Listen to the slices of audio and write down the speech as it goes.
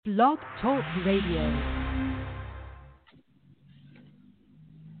Blog Talk Radio.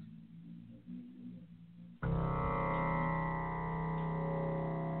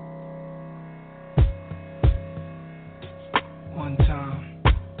 One time,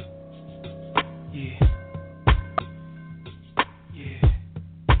 yeah.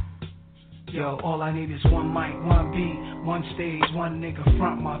 Yo, all I need is one mic, one beat, one stage, one nigga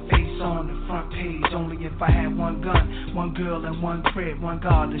front my face on the front page. Only if I had one gun, one girl and one crib, one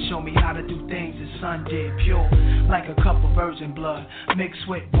God to show me how to do things the sun did. Pure, like a cup of virgin blood, mixed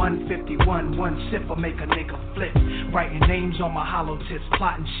with 151, one sip will make a nigga flip. Writing names on my hollow tips,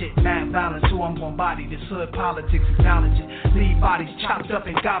 plotting shit, mad violence, who I'm gon' body. This hood politics, acknowledge it. Leave bodies chopped up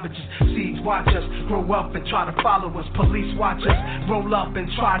in garbages. Seeds watch us grow up and try to follow us. Police watch us roll up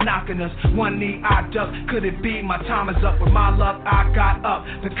and try knocking us. One knee I duck, could it be my time is up? With my luck I got up,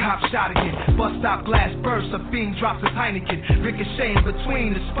 the cop shot again. Bus stop glass burst, a fiend drops his Heineken. Ricocheting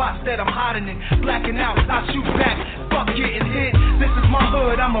between the spots that I'm hiding in. Blacking out, I shoot back, fuck getting hit. This is my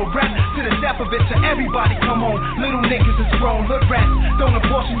hood, I'm a rap to the death of it. To everybody come on, little niggas is grown. Hood rats, don't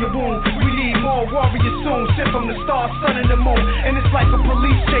abortion your wound. We need more warriors soon. Shit from the stars, sun and the moon. And it's like a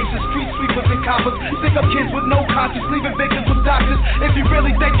police chase, the street sweepers and coppers. Stick up kids with no conscience, leaving victims with doctors. If you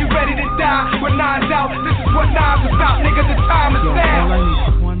really think you ready to die, with nines out, this is what nines is about, nigga, the time is now. All I need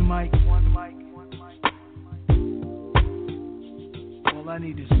is one mic. All I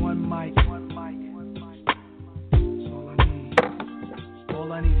need is one mic. That's all I need.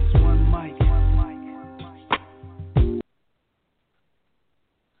 All I need is one mic.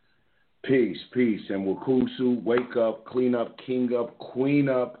 Peace, and Wakusu, wake up, clean up, king up, queen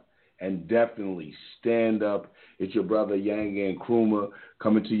up, and definitely stand up. It's your brother Yang and Kruma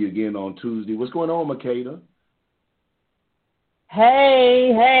coming to you again on Tuesday. What's going on, Makeda?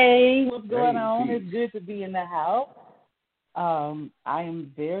 Hey, what's going on? Peace. It's good to be in the house. I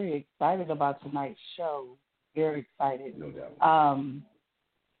am very excited about tonight's show. Very excited. No doubt.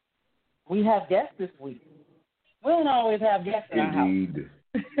 We have guests this week. We don't always have guests in our house.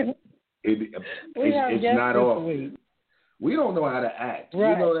 Indeed. It's not this all. week. We don't know how to act.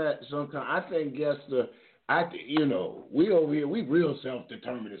 Right. You know that sometimes. I think guests we over here, we real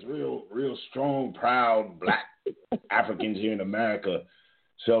self-determined, real strong, proud black Africans here in America,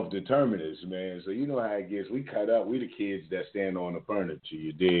 self-determinists, man. So you know how it gets. We cut up. We the kids that stand on the furniture,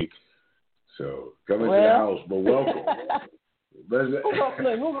 you dig? So come into the house, but welcome. We're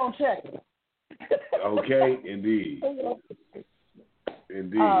going to check. Okay, indeed.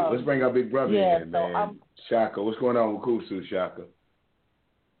 Let's bring our big brother in, man. Shaka, what's going on with Kusu, Shaka?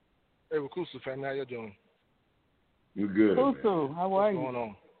 Hey, Kusu family, how you doing? You good, Kusu, man. how are you? What's going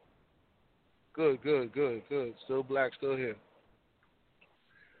on? Good. Still black, still here.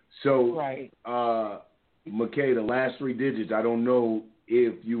 So, right. McKay, the last three digits, I don't know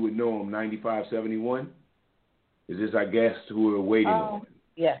if you would know them, 9571? Is this our guest who we're waiting on?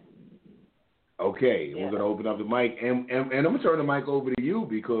 Yes. Okay, yeah. We're going to open up the mic, and I'm going to turn the mic over to you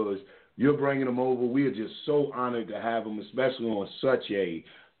because you're bringing them over. We are just so honored to have them, especially on such a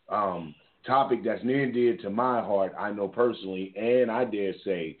topic that's near and dear to my heart, I know personally, and I dare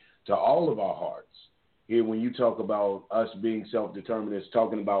say to all of our hearts. Here, when you talk about us being self-determinists,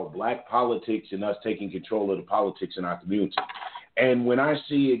 talking about black politics and us taking control of the politics in our community. And when I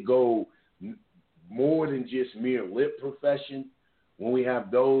see it go more than just mere lip profession, when we have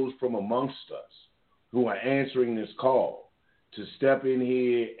those from amongst us who are answering this call to step in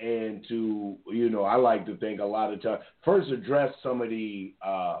here and to, I like to think a lot of times, first address some of the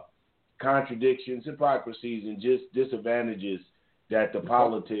contradictions, hypocrisies, and just disadvantages that the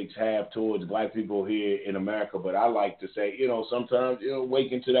politics have towards black people here in America. But I like to say, sometimes,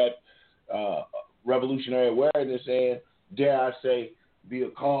 awaken to that revolutionary awareness and, dare I say, be a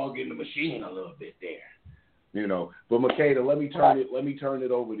cog in the machine a little bit there. But Makeda, let me turn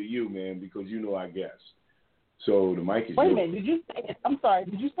it over to you, man, because I guess. So the mic is Wait yours. a minute, did you say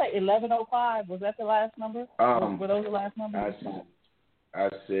 1105? Was that the last number? Were those the last numbers? I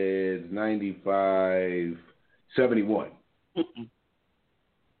said 9571.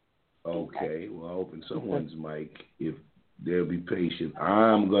 Okay, well, I open someone's mic if they'll be patient.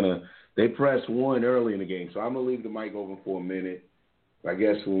 They pressed 1 early in the game, so I'm going to leave the mic open for a minute. I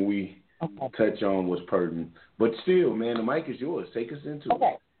guess when we touch on what's pertinent. But still, man, the mic is yours. Take us into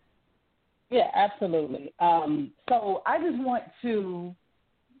it. Yeah, absolutely. So I just want to,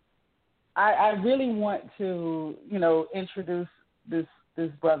 I really want to, introduce this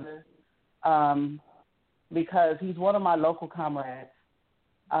brother because he's one of my local comrades.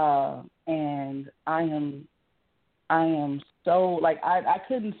 And I am so, I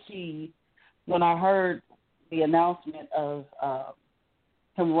couldn't see when I heard the announcement of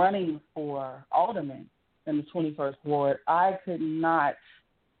him running for alderman in the 21st Ward, I could not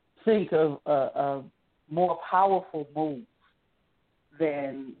think of a more powerful move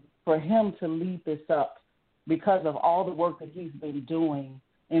than for him to lead this up because of all the work that he's been doing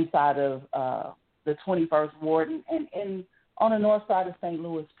inside of the 21st Ward and on the north side of St.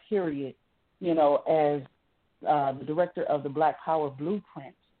 Louis, period, as the director of the Black Power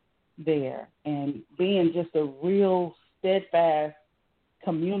Blueprint there, and being just a real steadfast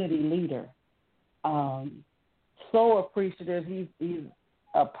community leader. So appreciative. He's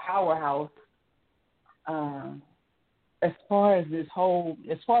a powerhouse. As far as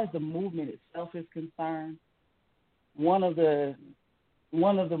the movement itself is concerned, one of the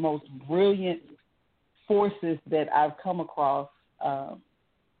most brilliant forces that I've come across,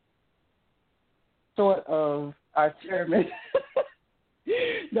 sort of our chairman.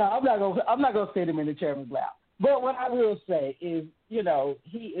 No, I'm not gonna sit him in the chairman's lap. But what I will say is, he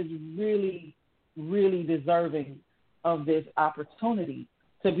is really, really deserving of this opportunity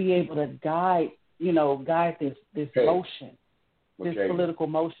to be able to guide this motion, this political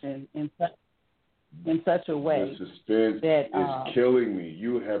motion in such a way. The suspense is killing me.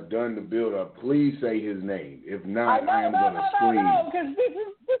 You have done the build-up. Please say his name. If not, I am going to scream.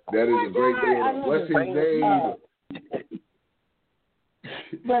 That is a great build-up. What's his name?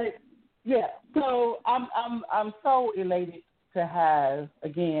 But yeah, so I'm so elated to have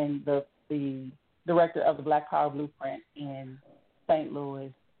again the director of the Black Power Blueprint in St.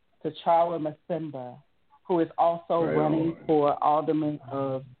 Louis, Ticharawa Massimba, who is also running for alderman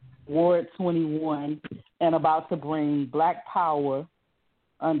of Ward 21 and about to bring Black Power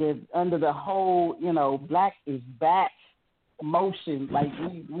under the whole Black is Back motion. Like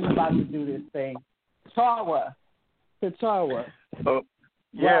we about to do this thing. Ticharawa. Oh,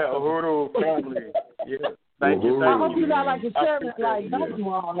 yeah, Uhuru family. Yeah. Thank you. I hope you're not like the chairman. Like, don't do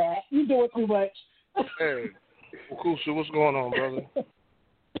all that. You do it too much. Hey, Kusha, what's going on, brother?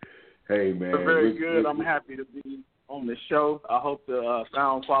 Hey, man. Very good. I'm happy to be on the show. I hope the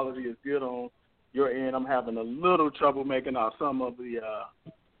sound quality is good on your end. I'm having a little trouble making out some of the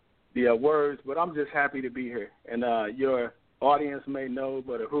words, but I'm just happy to be here. And your audience may know,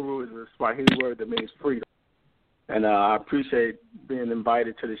 but Uhuru is a Swahili word that means freedom. And I appreciate being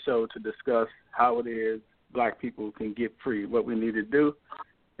invited to the show to discuss how it is Black people can get free, what we need to do.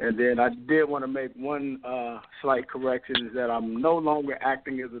 And then I did want to make one slight correction, is that I'm no longer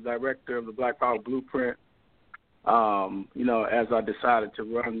acting as the director of the Black Power Blueprint. As I decided to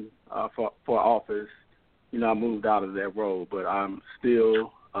run for office, I moved out of that role. But I'm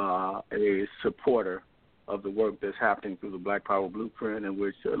still a supporter of the work that's happening through the Black Power Blueprint, in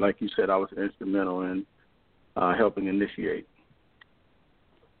which, like you said, I was instrumental in helping initiate.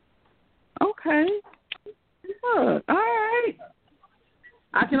 Okay. Good. All right.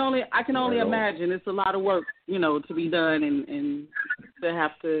 I can only imagine it's a lot of work, to be done and to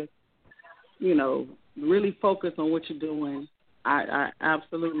have to, really focus on what you're doing. I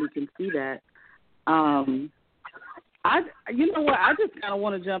absolutely can see that. I just kind of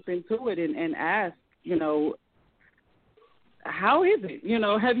want to jump into it and ask, how is it?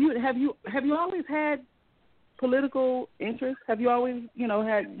 Have you always had political interest? Have you always,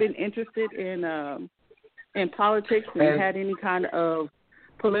 had been interested in politics and had any kind of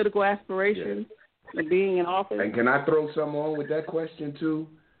political aspirations of being in office? And can I throw some on with that question too,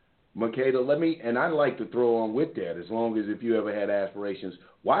 Makeda? And I'd like to throw on with that, as long as if you ever had aspirations,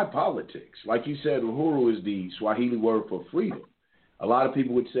 why politics? Like you said, Uhuru is the Swahili word for freedom. A lot of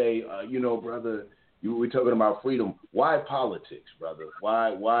people would say, brother, we're talking about freedom. Why politics, brother?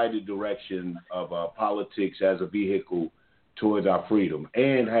 Why the direction of politics as a vehicle towards our freedom?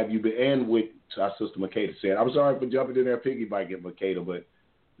 And have you been, and with our sister Makeda said, I'm sorry for jumping in there piggybacking Makeda, but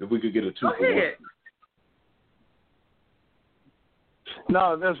if we could get a 2-for-1.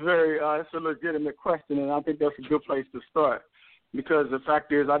 No, that's it's a legitimate question, and I think that's a good place to start, because the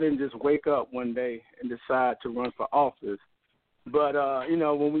fact is I didn't just wake up one day and decide to run for office. But,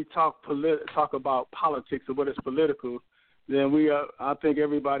 when we talk about politics or what is political, then I think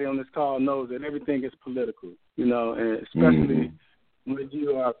everybody on this call knows that everything is political, and especially when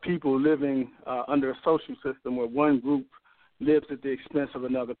you are people living under a social system where one group lives at the expense of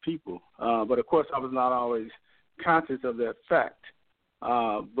another people. But, of course, I was not always conscious of that fact.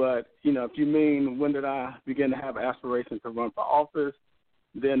 But, if you mean when did I begin to have aspirations to run for office,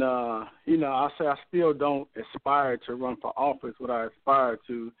 then, I say I still don't aspire to run for office. What I aspire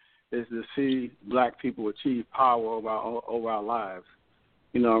to is to see Black people achieve power over our lives.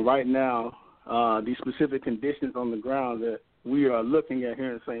 Right now, these specific conditions on the ground that we are looking at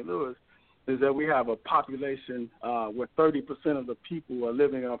here in St. Louis is that we have a population where 30% of the people are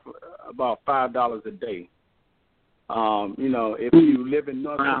living off about $5 a day. If you live in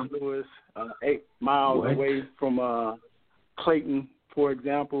North St. Louis, 8 miles away from Clayton, for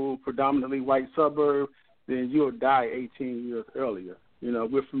example, predominantly white suburb, then you'll die 18 years earlier.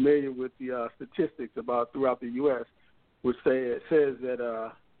 We're familiar with the statistics about throughout the U.S., which says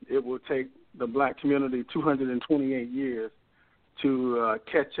that it will take the black community 228 years to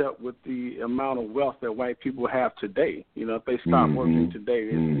catch up with the amount of wealth that white people have today. If they stop working today,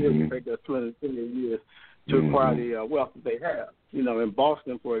 it will take us 228 years to acquire the wealth that they have. In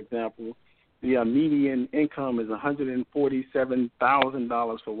Boston, for example, the median income is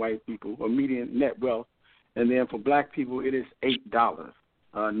 $147,000 for white people, or median net wealth, and then for black people, it is $8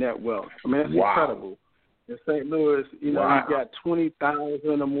 net wealth. I mean, that's incredible. In St. Louis, you've got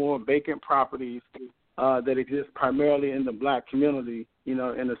 20,000 or more vacant properties that exist primarily in the black community. In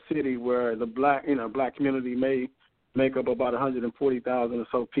a city where the black community may make up about 140,000 or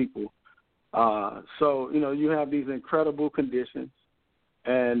so people. So you have these incredible conditions,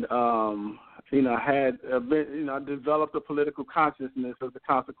 and I developed a political consciousness as a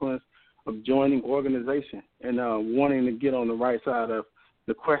consequence of joining organization and wanting to get on the right side of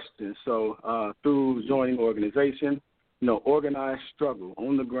the question. So through joining organization, organized struggle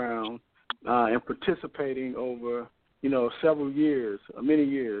on the ground, and participating over several years, many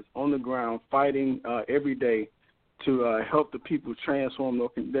years on the ground, fighting every day to help the people transform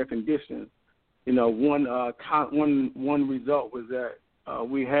their conditions. One result was that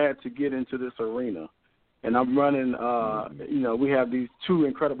we had to get into this arena. And I'm running, we have these two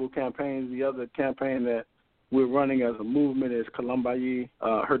incredible campaigns. The other campaign that we're running as a movement is Kalumbayi,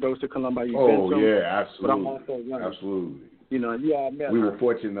 Herdosa Kalumbayi. Oh, Benson. yeah, absolutely. But I'm also running. Absolutely. I met we her. were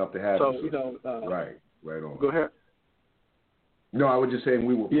fortunate enough to have so, her. Right on. Go ahead. No, I was just saying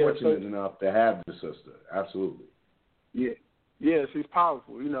we were fortunate enough to have the sister. Absolutely. Yeah, she's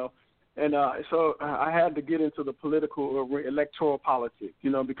powerful, And so I had to get into the political electoral politics,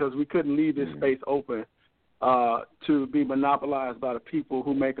 because we couldn't leave this space open to be monopolized by the people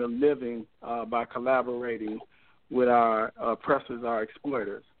who make a living by collaborating with our oppressors, our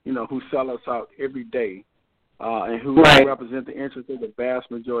exploiters, who sell us out every day and who represent the interests of the vast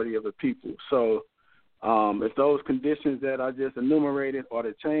majority of the people. So if those conditions that I just enumerated are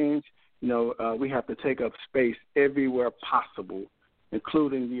to change, we have to take up space everywhere possible,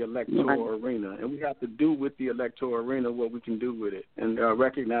 including the electoral arena. And we have to do with the electoral arena what we can do with it, and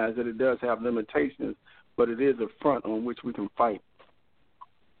recognize that it does have limitations, but it is a front on which we can fight.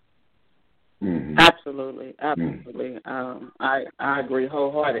 Mm-hmm. Absolutely. I agree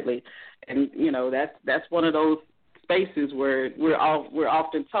wholeheartedly, and that's one of those spaces where we're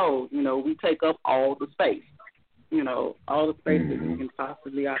often told, we take up all the space, all the space that we can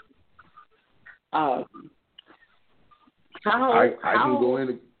possibly occupy. I can go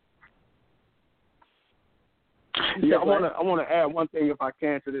in. Yeah, I want to add one thing if I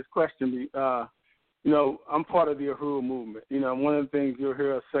can to this question. I'm part of the Uhuru movement. One of the things you'll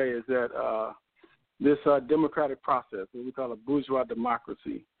hear us say is that this democratic process, what we call a bourgeois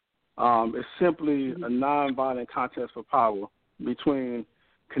democracy, is simply a nonviolent contest for power between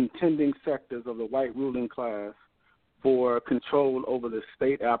contending sectors of the white ruling class for control over the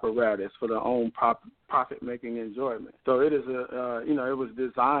state apparatus for their own profit-making enjoyment. So it is it was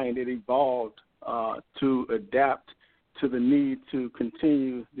designed, it evolved to adapt to the need to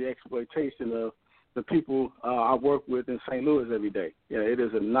continue the exploitation of the people I work with in St. Louis every day. It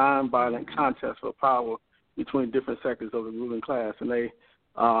is a nonviolent contest for power between different sectors of the ruling class, and they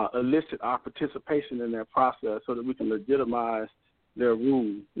elicit our participation in that process so that we can legitimize their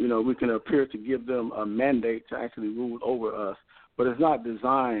rule. We can appear to give them a mandate to actually rule over us, but it's not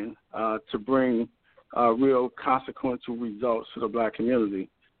designed to bring real consequential results to the black community.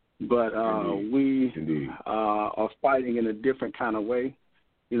 But we are fighting in a different kind of way.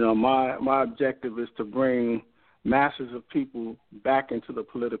 My objective is to bring masses of people back into the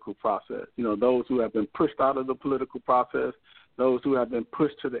political process. Those who have been pushed out of the political process, those who have been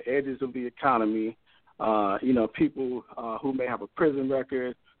pushed to the edges of the economy, people who may have a prison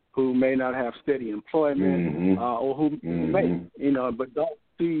record, who may not have steady employment, or who may, but don't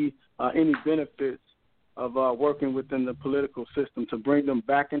see any benefits of working within the political system, to bring them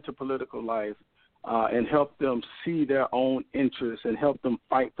back into political life and help them see their own interests and help them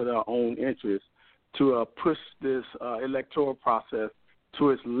fight for their own interests, to push this electoral process to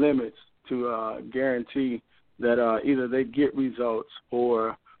its limits, to guarantee that either they get results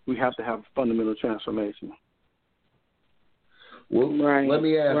or we have to have fundamental transformation. Well, let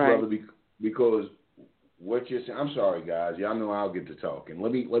me ask, brother, because what you're saying. I'm sorry, guys. Y'all know I'll get to talking.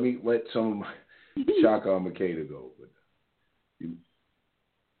 Let some of my Shaka and Makeda go.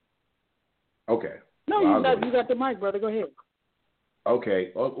 Okay. No, well, you got the mic, brother. Go ahead.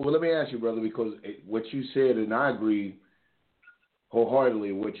 Okay. Well, let me ask you, brother, because what you said, and I agree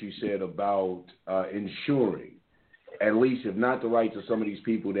wholeheartedly with what you said about ensuring, at least if not the rights of some of these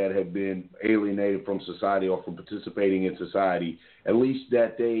people that have been alienated from society or from participating in society, at least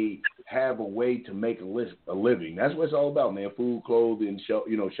that they have a way to make a living. That's what it's all about, man. Food, clothing,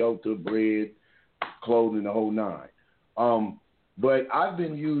 shelter, bread, clothing, the whole nine. But I've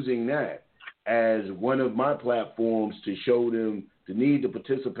been using that as one of my platforms to show them the need to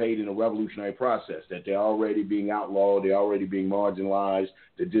participate in a revolutionary process, that they're already being outlawed, they're already being marginalized,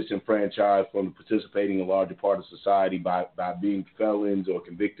 they're disenfranchised from participating in a larger part of society by being felons or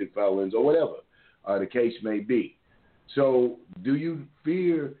convicted felons or whatever the case may be. So do you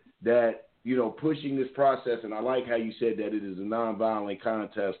fear that, pushing this process, and I like how you said that it is a nonviolent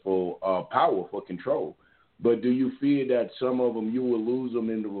contest for power, for control, but do you fear that some of them, you will lose them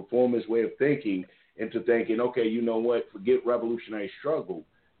in the reformist way of thinking into thinking, okay, you know what, forget revolutionary struggle.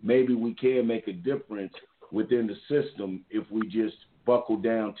 Maybe we can make a difference within the system if we just buckle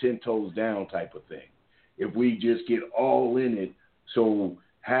down, 10 toes down type of thing. If we just get all in it, so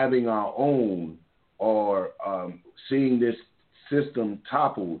having our own or seeing this system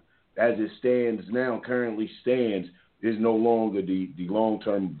toppled as it stands now, currently stands, is no longer the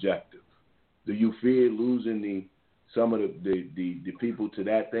long-term objective. Do you fear losing some of the people to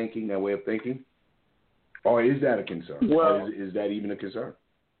that thinking, that way of thinking? Or is that a concern? Well, is that even a concern?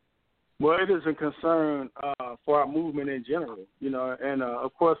 Well, it is a concern for our movement in general, and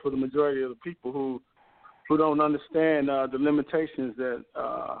of course for the majority of the people who don't understand the limitations that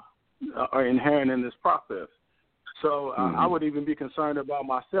are inherent in this process. So I would even be concerned about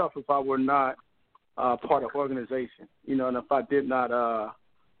myself if I were not part of organization, and if I did not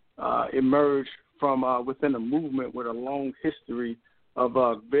emerge from within a movement with a long history of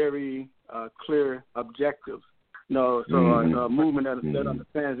very clear objectives. A movement that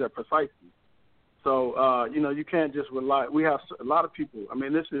understands that precisely. So, you can't just rely. We have a lot of people. I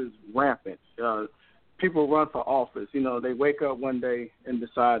mean, this is rampant. People run for office. They wake up one day and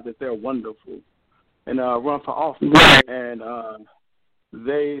decide that they're wonderful and run for office. And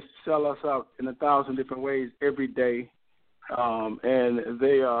they sell us out in 1,000 different ways every day. And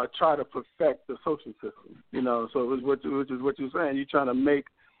they try to perfect the social system, so which is what you're saying. You're trying to make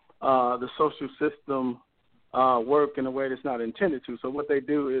the social system work in a way that's not intended to. So what they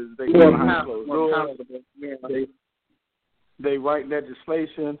do is they go behind closed doors. They write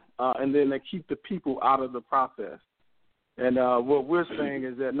legislation, and then they keep the people out of the process. And what we're saying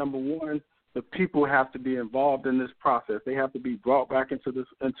is that, number one, the people have to be involved in this process. They have to be brought back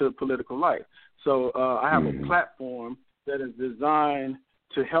into political life. So I have a platform that is designed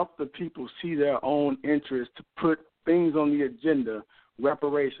to help the people see their own interests, to put things on the agenda: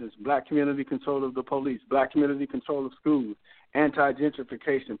 reparations, black community control of the police, black community control of schools,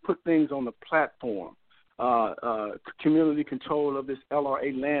 anti-gentrification, put things on the platform, community control of this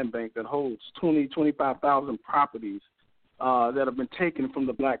LRA land bank that holds 25,000 properties that have been taken from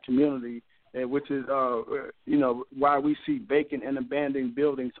the black community, which is, why we see vacant and abandoned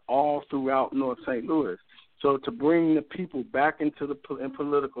buildings all throughout North St. Louis. So to bring the people back into in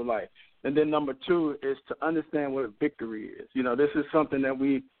political life. And then number two is to understand what a victory is. This is something that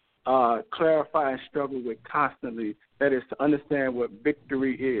we clarify and struggle with constantly. That is to understand what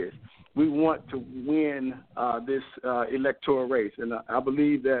victory is. We want to win this electoral race. And I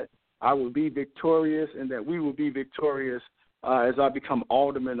believe that I will be victorious and that we will be victorious as I become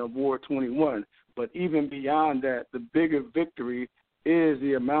alderman of Ward 21. But even beyond that, the bigger victory is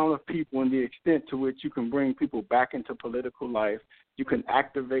the amount of people and the extent to which you can bring people back into political life. You can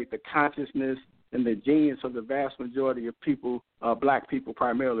activate the consciousness and the genius of the vast majority of people, black people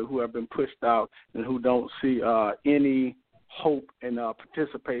primarily, who have been pushed out and who don't see any hope in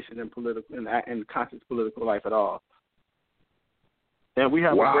participation in conscious political life at all. And we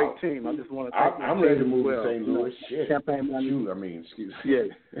have a great team. I just want to thank I'm ready to move to St. Louis. Shit. Excuse me.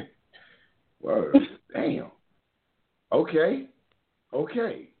 Yeah. Word. Damn. Okay.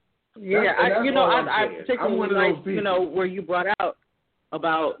 Yeah, I particularly like, where you brought out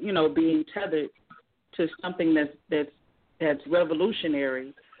about, being tethered to something that's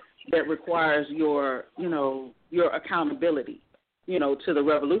revolutionary, that requires your accountability, to the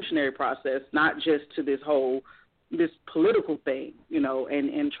revolutionary process, not just to this political thing,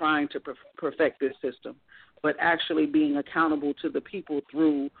 and trying to perfect this system, but actually being accountable to the people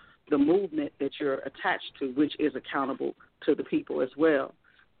through the movement that you're attached to, which is accountable to the people as well.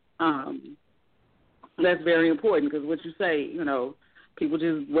 That's very important because what you say, people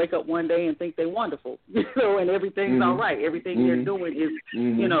just wake up one day and think they're wonderful, and everything's all right. Everything they're doing is,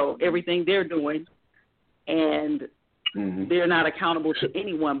 everything they're doing, and they're not accountable to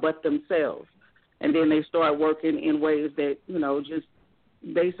anyone but themselves. And then they start working in ways that, just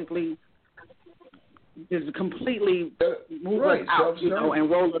basically just completely move us out, and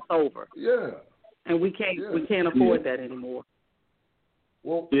roll us over. Yeah. And we can't afford that anymore.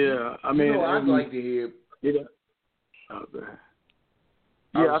 Well, yeah, I mean, I'd like to hear. Yeah.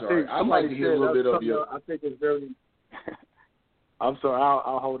 I think I'd like to hear a little bit of your. I think it's very. I'm sorry.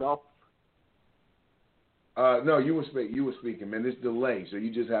 I'll hold off. No, you were speaking, man. This delay, so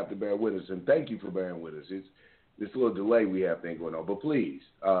you just have to bear with us, and thank you for bearing with us. It's this little delay we have thing going on, but please,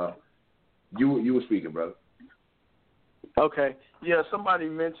 you were speaking, brother. Okay. Yeah, somebody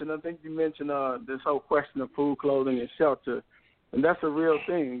mentioned. I think you mentioned this whole question of food, clothing, and shelter, and that's a real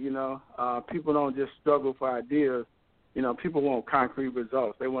thing. People don't just struggle for ideas. People want concrete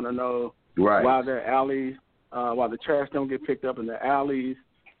results. They want to know why their alleys, why the trash don't get picked up in the alleys,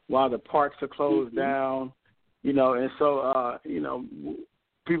 why the parks are closed down. And so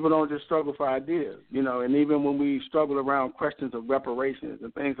people don't just struggle for ideas. And even when we struggle around questions of reparations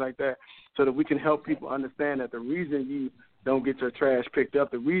and things like that, so that we can help people understand that the reason you don't get your trash picked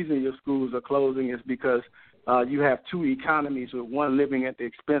up, the reason your schools are closing is because you have two economies with one living at the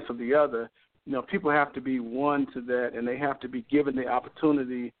expense of the other. People have to be won to that, and they have to be given the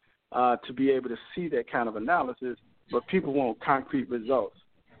opportunity to be able to see that kind of analysis, but people want concrete results.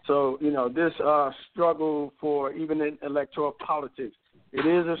 So, this struggle for even in electoral politics, it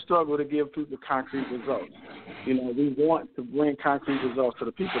is a struggle to give people concrete results. We want to bring concrete results to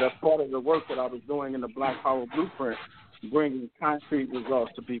the people. That's part of the work that I was doing in the Black Power Blueprint, bringing concrete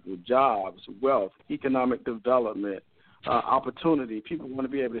results to people, jobs, wealth, economic development, opportunity. People want to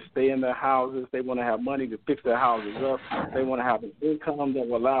be able to stay in their houses. They want to have money to fix their houses up. They want to have an income that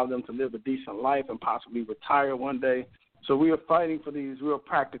will allow them to live a decent life and possibly retire one day. So we are fighting for these real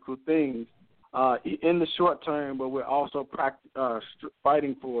practical things in the short term, but we're also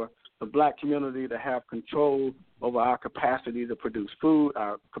fighting for the black community to have control over our capacity to produce food,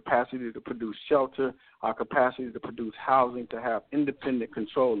 our capacity to produce shelter, our capacity to produce housing, to have independent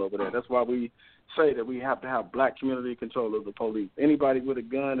control over that. That's why we say that we have to have black community control of the police. Anybody with a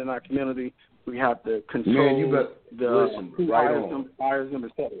gun in our community, we have to control who hires them,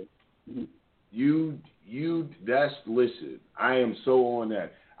 et cetera. Listen, I am so on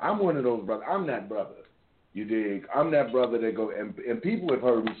that. I'm one of those brothers. I'm that brother. You dig? I'm that brother that go, and people have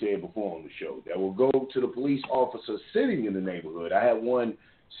heard me say it before on the show, that will go to the police officer sitting in the neighborhood. I had one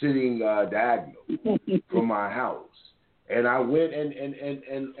sitting diagonal from my house. And I went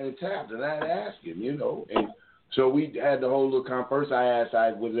and tapped, and I had asked him, And so we had the whole little first I asked,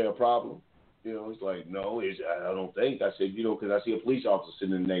 was there a problem? It's like, no, I don't think. I said, because I see a police officer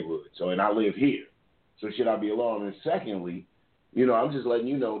sitting in the neighborhood. And I live here. So should I be alarmed? And secondly, I'm just letting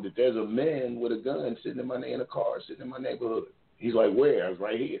you know that there's a man with a gun sitting in a car sitting in my neighborhood. He's like, where? I was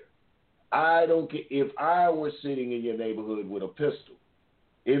right here. I don't care. If I were sitting in your neighborhood with a pistol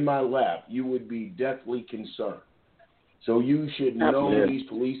in my lap, you would be deathly concerned. So you should know these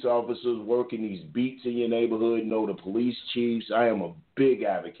police officers working these beats in your neighborhood, know the police chiefs. I am a big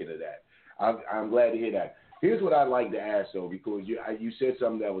advocate of that. I'm glad to hear that. Here's what I'd like to ask, though, because you said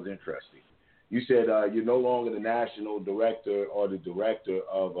something that was interesting. You said you're no longer the national director or the director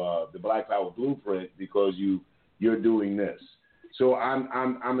of the Black Power Blueprint because you're doing this. So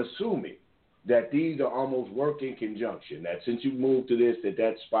I'm assuming that these are almost work in conjunction, that since you moved to this,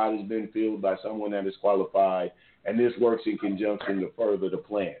 that spot has been filled by someone that is qualified, and this works in conjunction to further the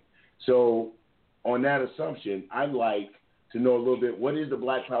plan. So on that assumption, I'd like to know a little bit, what is the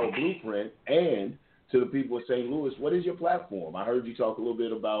Black Power Blueprint? And to the people of St. Louis, what is your platform? I heard you talk a little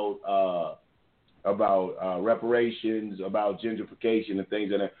bit about reparations, about gentrification and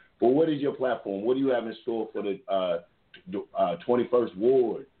things like that. But what is your platform? What do you have in store for the 21st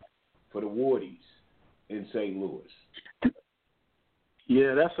Ward, for the wardies in St. Louis?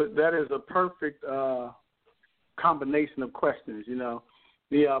 Yeah, that is a perfect combination of questions.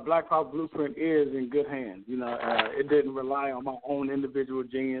 The Black Power Blueprint is in good hands. It didn't rely on my own individual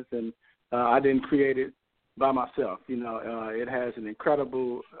genius, and I didn't create it by myself. It has an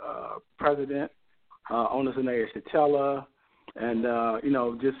incredible president, owner's name is Ticharawa, and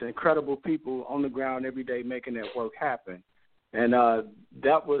just incredible people on the ground every day making that work happen. And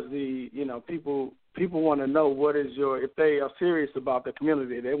that was people want to know what is if they are serious about the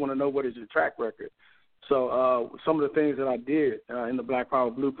community, they want to know what is your track record. So some of the things that I did in the Black Power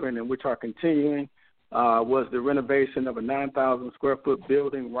Blueprint, and which are continuing, was the renovation of a 9,000 square foot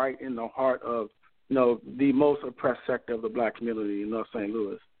building right in the heart of the most oppressed sector of the black community in North St.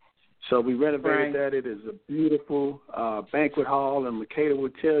 Louis. So we renovated that. It is a beautiful banquet hall, and Makeda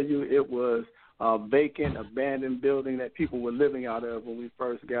would tell you it was a vacant, abandoned building that people were living out of when we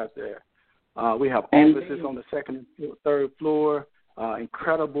first got there. We have offices on the second and third floor,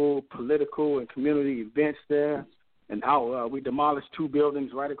 incredible political and community events there. And we demolished 2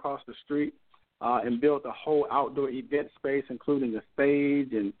 buildings right across the street and built a whole outdoor event space, including a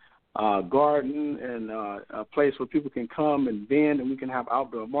stage and garden and a place where people can come and vend, and we can have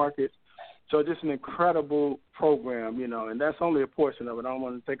outdoor markets. So just an incredible program, and that's only a portion of it. I don't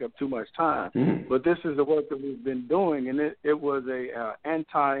want to take up too much time. But this is the work that we've been doing, and it was a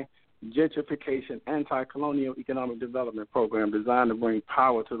anti-gentrification, anti-colonial economic development program designed to bring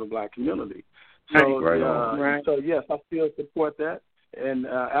power to the black community. So, so yes, I still support that, and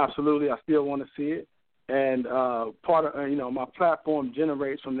absolutely, I still want to see it. And part of, my platform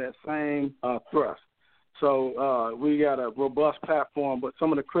generates from that same thrust. So we got a robust platform, but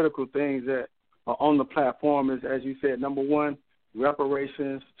some of the critical things that are on the platform is, as you said, number one,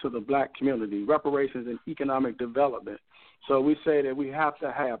 reparations to the black community, reparations and economic development. So we say that we have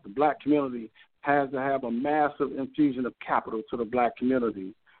to have, the black community has to have a massive infusion of capital to the black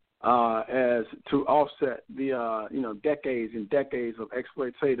community as to offset the, decades and decades of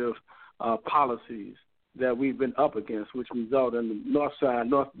exploitative policies that we've been up against, which result in the north side,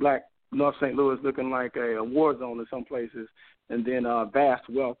 North St. Louis looking like a war zone in some places, and then vast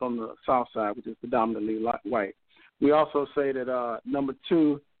wealth on the south side, which is predominantly white. We also say that, number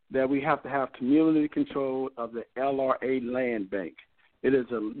 2, that we have to have community control of the LRA land bank. This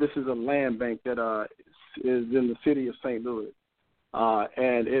is a land bank that is in the city of St. Louis.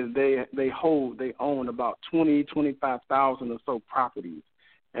 And they own about 25,000 or so properties.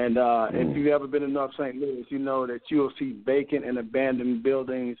 And if you've ever been in North St. Louis, you know that you'll see vacant and abandoned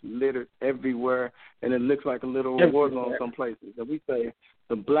buildings littered everywhere, and it looks like a little war zone some places. And we say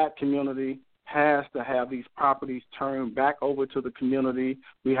the black community has to have these properties turned back over to the community.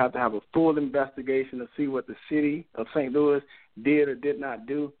 We have to have a full investigation to see what the city of St. Louis did or did not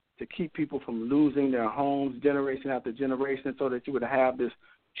do to keep people from losing their homes generation after generation, so that you would have this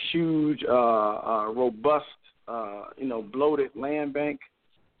huge, robust, bloated land bank.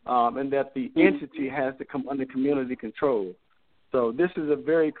 And that the entity has to come under community control. So this is a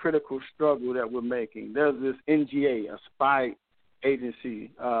very critical struggle that we're making. There's this NGA, a spy agency,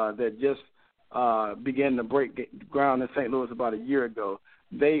 that just began to break ground in St. Louis about a year ago.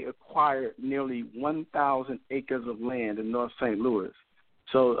 They acquired nearly 1,000 acres of land in North St. Louis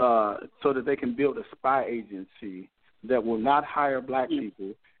so that they can build a spy agency that will not hire black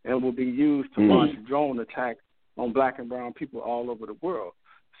people and will be used to launch drone attacks on black and brown people all over the world.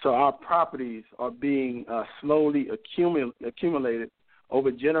 So our properties are being slowly accumulated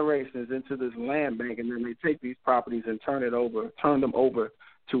over generations into this land bank, and then they take these properties and turn them over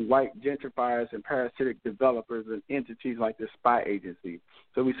to white gentrifiers and parasitic developers and entities like this spy agency.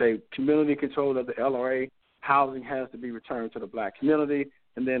 So we say community control of the LRA, housing has to be returned to the black community,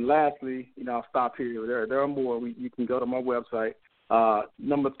 and then lastly, I'll stop here. There are more. You can go to my website.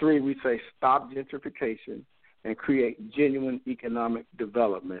 Number 3, we say stop gentrification and create genuine economic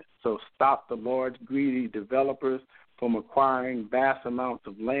development. So stop the large, greedy developers from acquiring vast amounts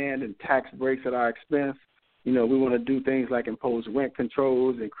of land and tax breaks at our expense. We want to do things like impose rent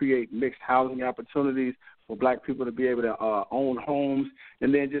controls and create mixed housing opportunities for black people to be able to own homes,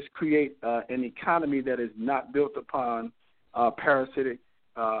 and then just create an economy that is not built upon parasitic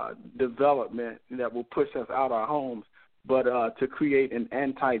development that will push us out our homes, but to create an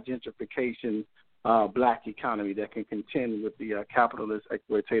anti-gentrification black economy that can contend with the capitalist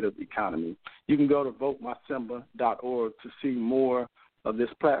exploitative economy. You can go to votemassimba.org to see more of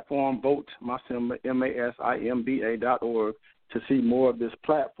this platform. Vote Massimba, MASIMBA.org, to see more of this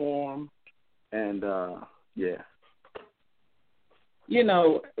platform. And what you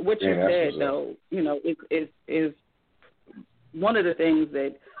said though, is one of the things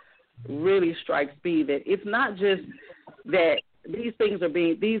that really strikes me, that it's not just that these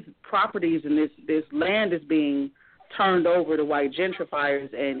properties and this land is being turned over to white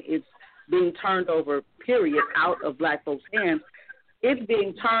gentrifiers, and it's being turned over, period, out of black folks' hands. It's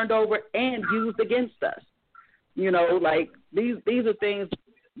being turned over and used against us. Like these are things,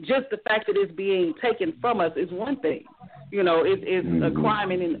 just the fact that it's being taken from us is one thing. It's a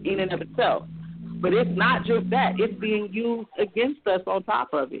crime in and of itself. But it's not just that. It's being used against us on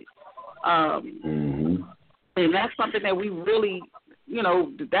top of it. And that's something that we really,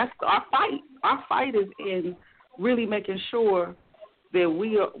 that's our fight. Our fight is in really making sure that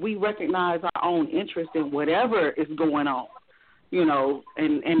we recognize our own interest in whatever is going on.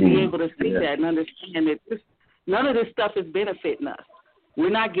 and be able to see that and understand that none of this stuff is benefiting us. We're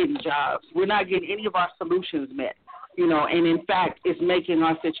not getting jobs. We're not getting any of our solutions met, and in fact, it's making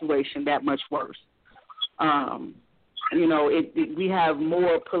our situation that much worse. We have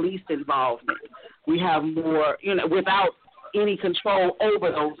more police involvement. We have more, without any control over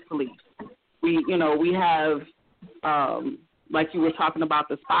those police. We have, like you were talking about,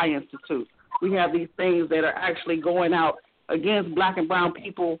 the Spy Institute. We have these things that are actually going out against black and brown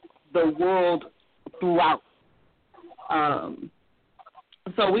people the world throughout.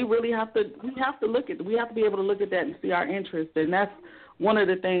 So we really have to be able to look at that and see our interests, and that's one of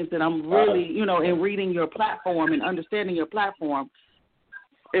the things that I'm really, in reading your platform and understanding your platform,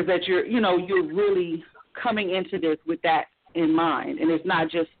 is that you're really coming into this with that in mind, and it's not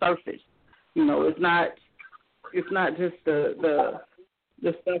just surface. It's not just the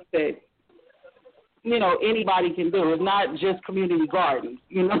stuff that anybody can do. It's not just community gardens.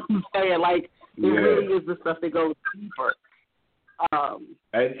 You know what I'm saying? Like, it really is the stuff that goes deeper.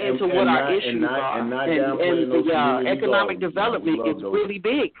 Into what our issues are. And the economic development is really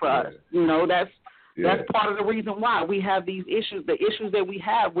big for us. That's part of the reason why we have these issues, the issues that we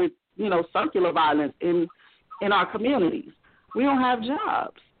have with, circular violence in our communities. We don't have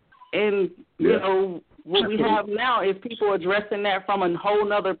jobs. And, what we have now is people addressing that from a whole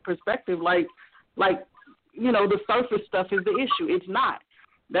nother perspective, like the surface stuff is the issue. It's not.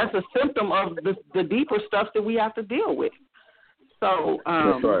 That's a symptom of the deeper stuff that we have to deal with. So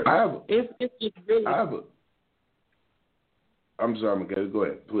that's right. it's really. I'm sorry, Michaela. Go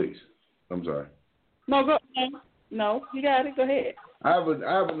ahead, please. I'm sorry. No, go ahead. No, you got it. Go ahead. I have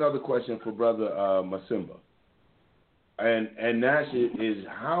another question for Brother Massimba, and that is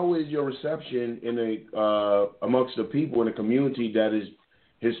how is your reception in amongst the people in a community that is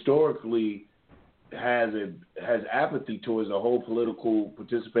historically has apathy towards the whole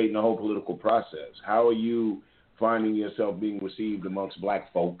participating in the whole political process? How are you finding yourself being received amongst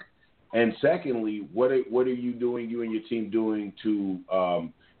black folk? And secondly, what are you doing, you and your team doing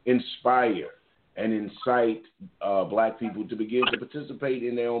to inspire and incite black people to begin to participate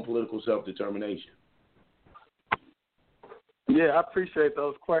in their own political self-determination? Yeah, I appreciate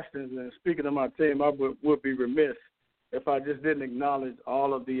those questions. And speaking of my team, I would be remiss if I just didn't acknowledge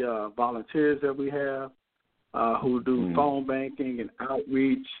all of the volunteers that we have who do phone banking and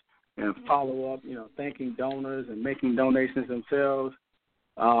outreach and follow up, thanking donors and making donations themselves.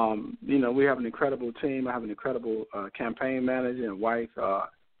 We have an incredible team. I have an incredible campaign manager and wife,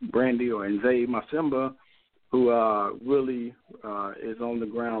 Brandy or Nzay Massimba, who really is on the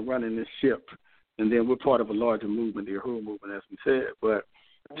ground running this ship. And then we're part of a larger movement, the Uhuru movement, as we said. But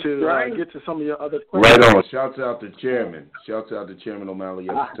to get to some of your other questions. Right on. Shouts out to Chairman. Shouts out to Chairman O'Malley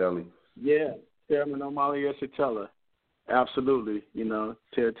Yeshitela. Yeah, Chairman O'Malley Yeshitela. Absolutely. To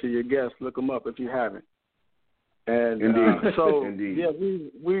your guests, look them up if you haven't. And indeed. Indeed. Yeah,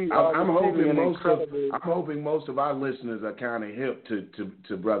 we I'm hoping most of our listeners are kind of hip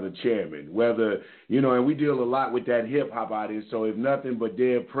to Brother Chairman. Whether and we deal a lot with that hip hop audience. So if nothing but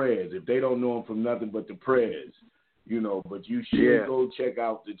their prayers, if they don't know him from nothing but the prayers, But you should go check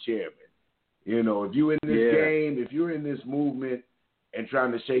out the Chairman. If you're in this game, if you're in this movement and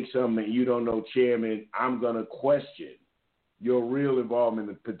trying to shake something and you don't know Chairman, I'm gonna question your real involvement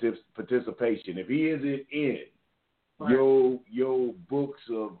in participation. If he isn't in your books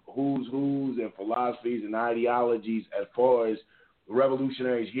of who's and philosophies and ideologies as far as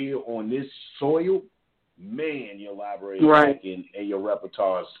revolutionaries here on this soil, man, your library and your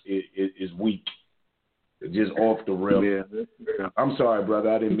repertoire is weak. It's just off the rim. Yeah. I'm sorry,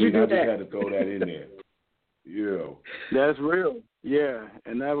 brother. I didn't mean I just had to throw that in there. Yeah. That's real. Yeah,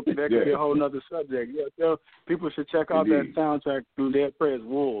 and that could be a whole nother subject. Yeah, so people should check out that soundtrack through their prayers,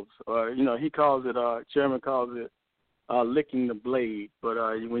 Wolves. He calls it, Chairman calls it, licking the blade. But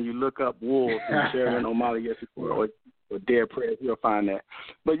when you look up Wolves and Chairman O'Malley or Their Prayers, you'll find that.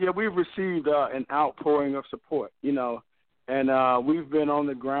 But yeah, we've received an outpouring of support, and we've been on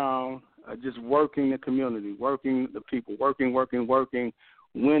the ground just working the community, working the people, working,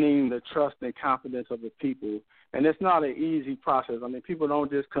 winning the trust and confidence of the people. And it's not an easy process. I mean, people don't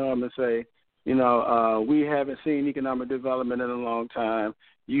just come and say, we haven't seen economic development in a long time.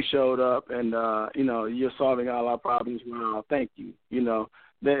 You showed up and, you're solving all our problems. Well, thank you.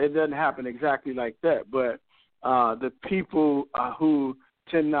 It doesn't happen exactly like that. But the people who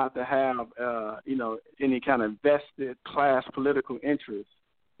tend not to have, any kind of vested class political interests,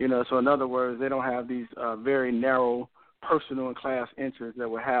 so in other words, they don't have these very narrow personal and class interests that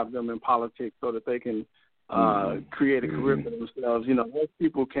will have them in politics so that they can create a career for themselves. Most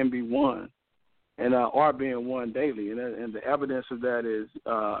people can be won. and are being won daily. And the evidence of that is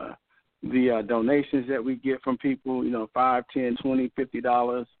the donations that we get from people, $5, $10, $20,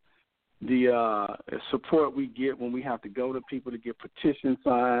 $50. The support we get when we have to go to people to get petitions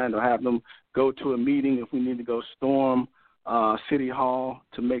signed or have them go to a meeting if we need to go storm City Hall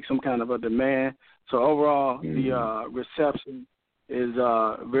to make some kind of a demand. So overall, the reception is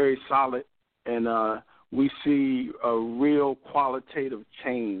very solid, and we see a real qualitative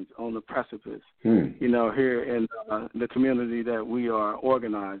change on the precipice, here in the community that we are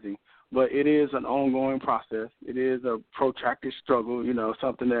organizing. But it is an ongoing process. It is a protracted struggle,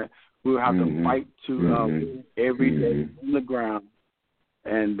 something that we will have to fight to every day on the ground.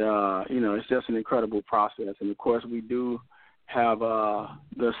 And, it's just an incredible process. And, of course, we do have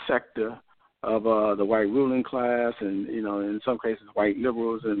the sector of the white ruling class and, in some cases white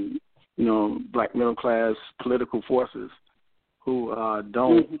liberals and, black middle class political forces who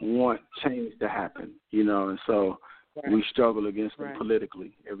don't want change to happen, and so we struggle against them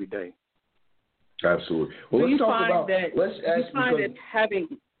politically every day. Absolutely. Well, let's talk about that. Let's ask you find that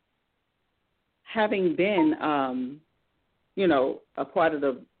having been, a part of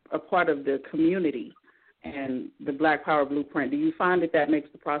the community and the Black Power Blueprint, do you find that makes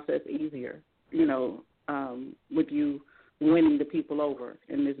the process easier? With you winning the people over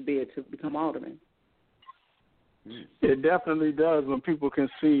in this bid to become alderman? It definitely does when people can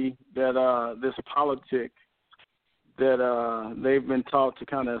see that this politic that they've been taught to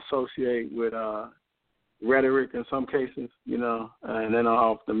kind of associate with rhetoric in some cases, and then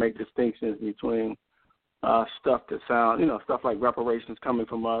I'll have to make distinctions between stuff that sound, stuff like reparations coming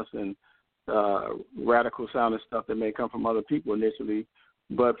from us and radical sounding stuff that may come from other people initially,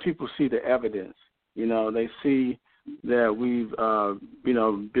 but people see the evidence. They see that we've,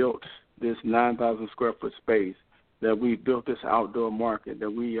 built this 9,000 square foot space, that we built this outdoor market, that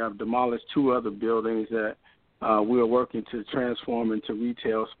we have demolished 2 other buildings that we are working to transform into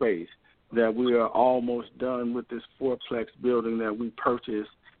retail space, that we are almost done with this 4-plex building that we purchased,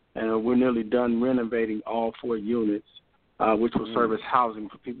 and we're nearly done renovating all 4 units, which will serve as housing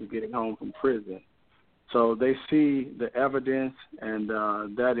for people getting home from prison. So they see the evidence, and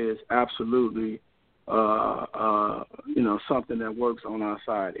that is absolutely something that works on our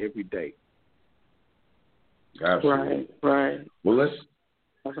side every day. Absolutely. Right. Well,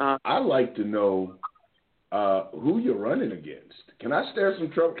 I'd like to know who you're running against. Can I stir some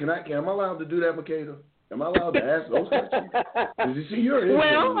trouble? Am I allowed to do that, Makeda? Am I allowed to ask those questions? Because you see, you're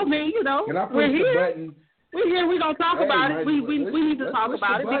well, I mean, can I push the button? We're here. We're going to talk about it. We need to talk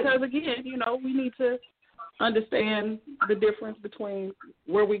about it because, again, we need to understand the difference between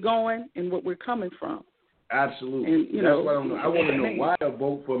where we're going and what we're coming from. Absolutely. And, that's what I want to know why a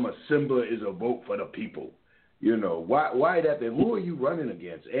vote for Massimba is a vote for the people. Why that? Who are you running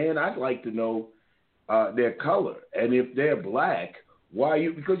against? And I'd like to know their color. And if they're black, why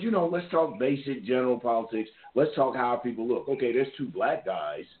you? Because, let's talk basic general politics. Let's talk how people look. Okay, there's 2 black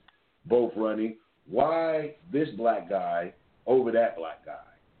guys both running. Why this black guy over that black guy?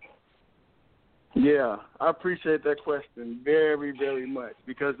 Yeah, I appreciate that question very, very much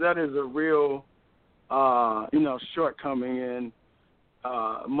because that is a real, shortcoming in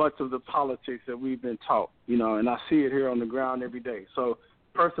much of the politics that we've been taught, and I see it here on the ground every day. So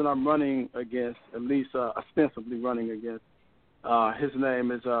the person I'm running against, at least ostensibly running against, his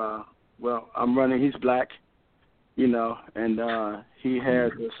name is, he's black, and he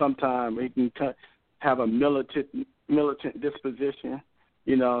has sometimes he can have a militant disposition.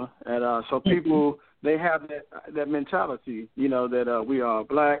 And so people, they have that mentality, that we are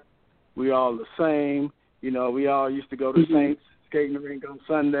black, we all the same, we all used to go to Saints skating rink on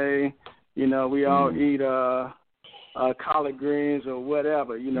Sunday, we all eat collard greens or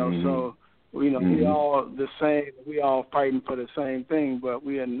whatever, so, we all the same, we all fighting for the same thing, but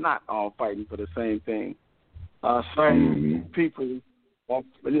we are not all fighting for the same thing. Some people,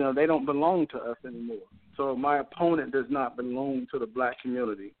 they don't belong to us anymore. So my opponent does not belong to the black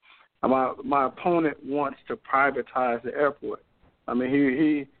community. My opponent wants to privatize the airport. I mean,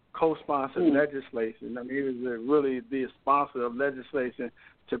 he co-sponsored legislation. I mean, he was really the sponsor of legislation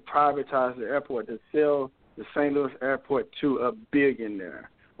to privatize the airport, to sell the St. Louis airport to a billionaire,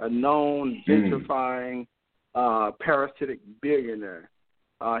 a known gentrifying parasitic billionaire.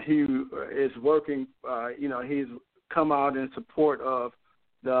 He is working, he's come out in support of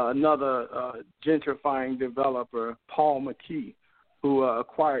another gentrifying developer, Paul McKee, who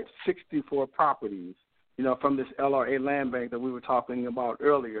acquired 64 properties, from this LRA land bank that we were talking about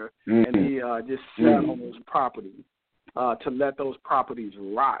earlier, and he just sat on those properties to let those properties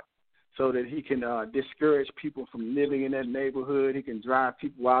rot. so that he can discourage people from living in that neighborhood. He can drive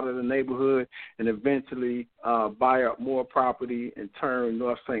people out of the neighborhood and eventually buy up more property and turn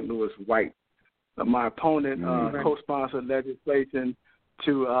North St. Louis white. My opponent co-sponsored legislation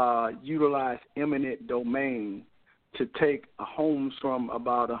to utilize eminent domain to take homes from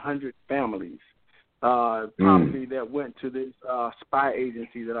about 100 families, property that went to this spy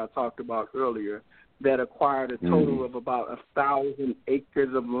agency that I talked about earlier, that acquired a total of about 1,000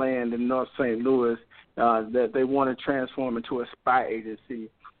 acres of land in North St. Louis that they want to transform into a spy agency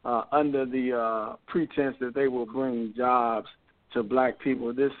under the pretense that they will bring jobs to black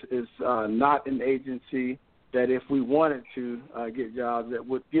people. This is not an agency that, if we wanted to get jobs, that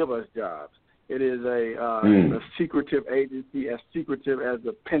would give us jobs. It is a secretive agency, as secretive as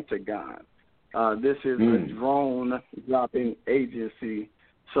the Pentagon. This is a drone-dropping agency.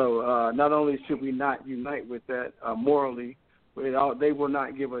 So not only should we not unite with that morally, they will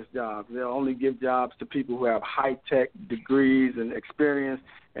not give us jobs. They'll only give jobs to people who have high-tech degrees and experience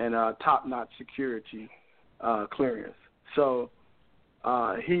and top-notch security clearance. So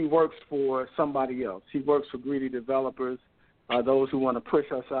he works for somebody else. He works for greedy developers, those who want to push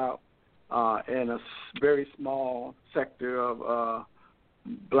us out, and a very small sector of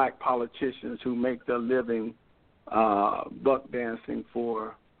black politicians who make their living buck dancing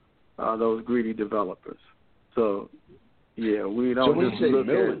for those greedy developers. So, yeah, we don't just look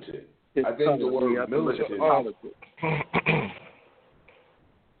militant. I think the word militant.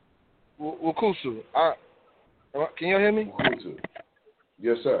 Wukusu, can you hear me? Wukusu.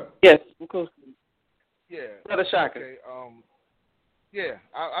 Yes, sir. Yes, Wukusu. Yeah. Brother Shaka. Okay. Yeah,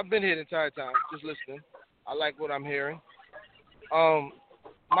 I've been here the entire time, just listening. I like what I'm hearing.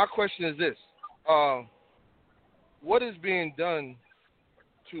 My question is this. What is being done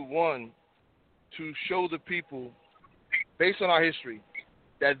to show the people, based on our history,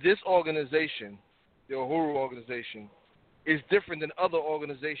 that this organization, the Uhuru organization, is different than other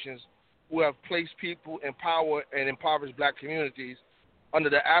organizations who have placed people in power and impoverished black communities under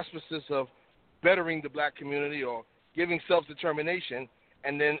the auspices of bettering the black community or giving self-determination,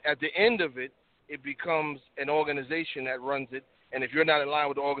 and then at the end of it, it becomes an organization that runs it, and if you're not in line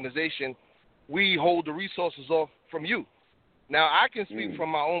with the organization, we hold the resources off from you. Now, I can speak from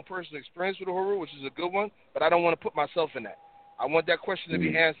my own personal experience with Uhuru, which is a good one, but I don't want to put myself in that. I want that question to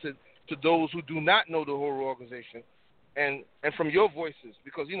be answered to those who do not know the Uhuru organization, and from your voices,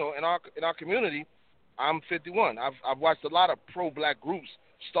 because, you know, in our community, I'm 51. I've watched a lot of pro-black groups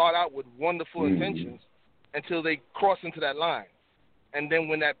start out with wonderful intentions until they cross into that line. And then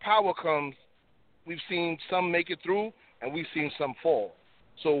when that power comes, we've seen some make it through, and we've seen some fall.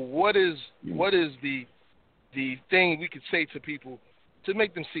 So what is the thing we could say to people to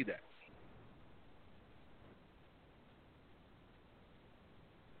make them see that?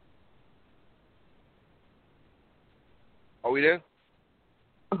 Are we there?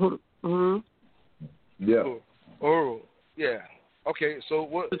 Yeah. Oh, yeah. Okay. So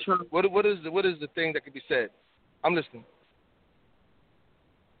what is the thing that could be said? I'm listening.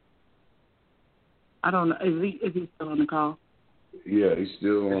 I don't know. Is he still on the call? Yeah, he's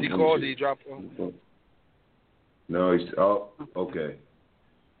still on. Is he called? Did he drop? No, he's okay.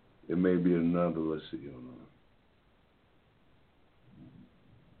 It may be another. Let's see.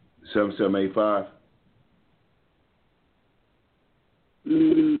 7785.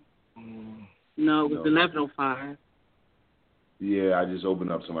 No, it was 1105. Yeah, I just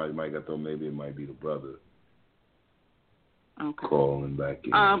opened up somebody's mic. I thought maybe it might be the brother. Okay. Calling back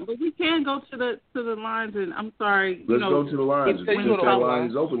in. But we can go to the lines, and I'm sorry. Let's go to the lines. The line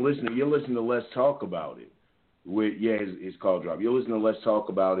is open. Listen, you're listening to Let's Talk About It. It's called Drop. You're listening to Let's Talk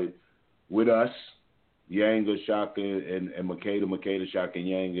About It with us, Yanga, Shaka, and Makeda, Shaka, and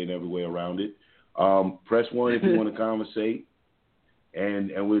Yanga, and everywhere around it. Press 1 if you want to conversate,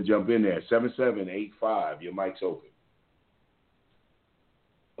 and we'll jump in there. 7785, your mic's open.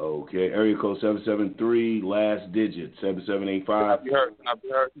 Okay, area code 773, last digit, 7785. Can I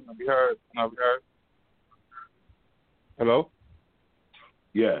be heard? Hello?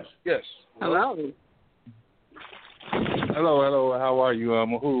 Yes. Yes. Hello. Hello. How are you?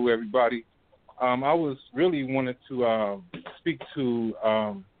 Mahoo, everybody. I was really wanted to speak to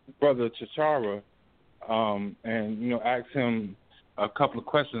Brother Ticharawa and, ask him a couple of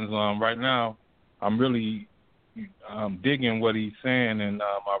questions. Right now, I'm really digging what he's saying, and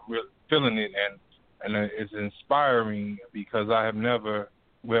I'm really feeling it, and it's inspiring because I've never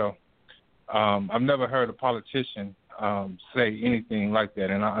heard a politician say anything like that,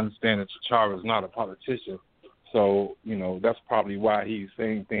 and I understand that Ticharawa is not a politician, so that's probably why he's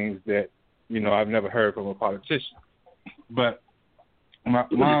saying things that I've never heard from a politician. But My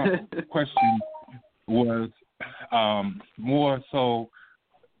question was more so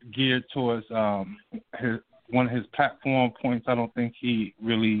geared towards one of his platform points. I don't think he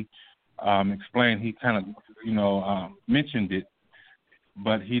really explained. He kind of, mentioned it,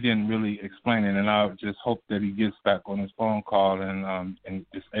 but he didn't really explain it. And I just hope that he gets back on his phone call and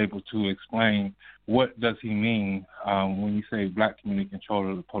is able to explain what does he mean when you say black community control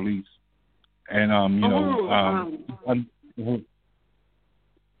of the police. And I'm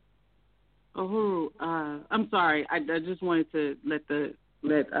sorry. I just wanted to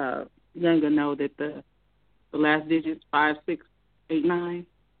let Yanga know that the last digit's 5689.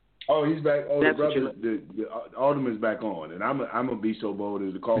 Oh, he's back. Oh, that's the brother, the alderman's back on, and I'm gonna be so bold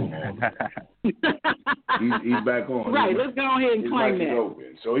as to call him alderman. he's back on. Right. Let's go ahead and claim that.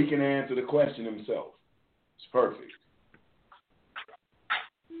 Open, so he can answer the question himself. It's perfect.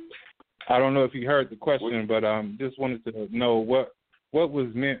 I don't know if you heard the question, but just wanted to know what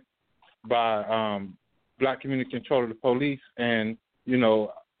was meant by black community control of the police, and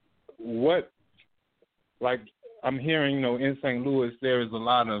what, like I'm hearing, in St. Louis there is a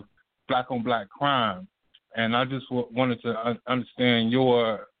lot of black on black crime, and I just wanted to understand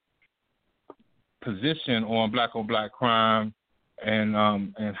your position on black crime, and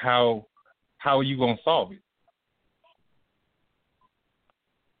how are you gonna solve it?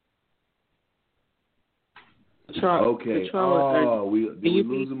 Okay. Did we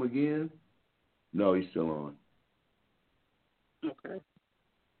lose him again? No, he's still on. Okay.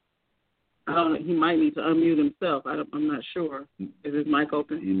 I don't know. He might need to unmute himself. I'm not sure. Is his mic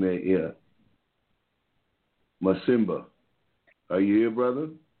open? He may. Yeah. Massimba, are you here, brother?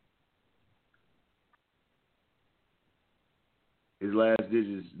 His last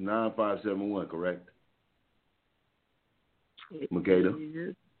digit is 9571, correct?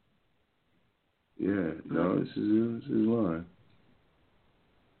 Makeda? Yeah, no, this is his line.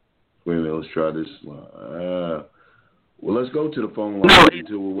 Wait a minute, let's try this line. Well, let's go to the phone line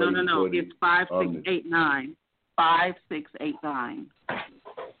until we're waiting. No, it's 5689. 5689.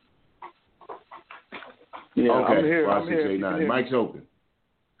 Yeah, okay, I'm here. 5689. Mic's open.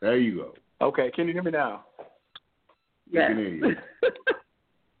 There you go. Okay, can you hear me now? Yes. I can hear you.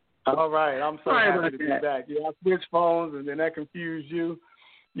 All right, I'm so happy to be back. Yeah, I switched phones and then that confused you.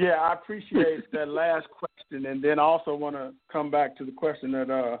 Yeah, I appreciate that last question, and then I also want to come back to the question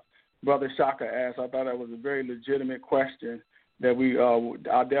that Brother Shaka asked. I thought that was a very legitimate question that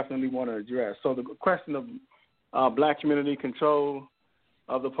I definitely want to address. So the question of black community control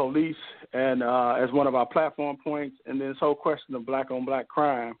of the police, and as one of our platform points, and then this whole question of black on black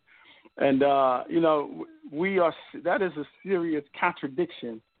crime, and that is a serious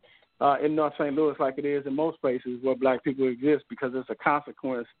contradiction in North St. Louis, like it is in most places where black people exist, because it's a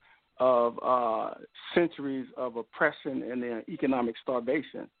consequence of centuries of oppression and economic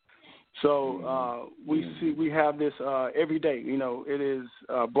starvation. So we have this every day. It is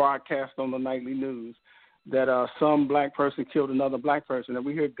broadcast on the nightly news that some black person killed another black person, and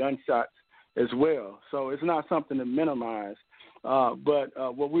we hear gunshots as well. So it's not something to minimize. But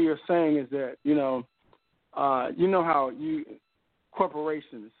what we are saying is that how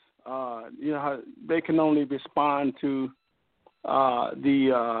corporations. How they can only respond to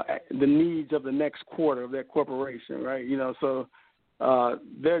the needs of the next quarter of that corporation, right? So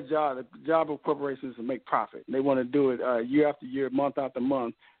their job, the job of corporations, is to make profit. They want to do it year after year, month after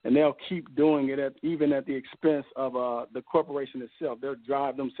month, and they'll keep doing it even at the expense of the corporation itself. They'll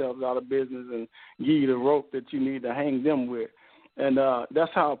drive themselves out of business and give you the rope that you need to hang them with. And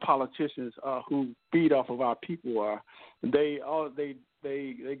that's how politicians who feed off of our people are. They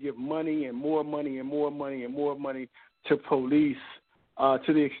give money and more money and more money and more money to police to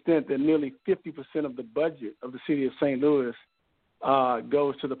the extent that nearly 50% of the budget of the city of St. Louis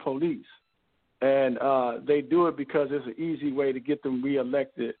goes to the police. And they do it because it's an easy way to get them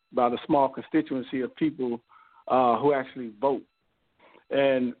reelected by the small constituency of people who actually vote.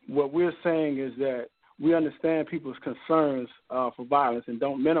 And what we're saying is that we understand people's concerns for violence and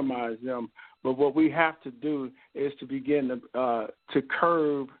don't minimize them. But what we have to do is to begin to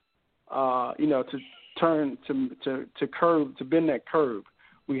curb, to bend that curve.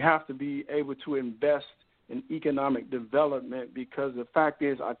 We have to be able to invest in economic development, because the fact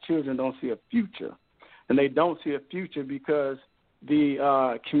is our children don't see a future, and they don't see a future because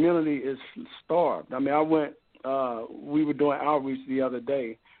the community is starved. I mean, we were doing outreach the other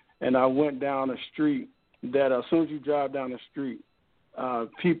day, and I went down a street that as soon as you drive down the street,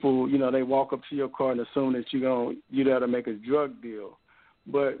 people, they walk up to your car and assume that you're there to make a drug deal.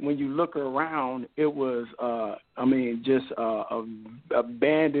 But when you look around, it was, just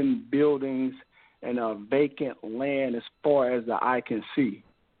abandoned buildings and vacant land as far as the eye can see.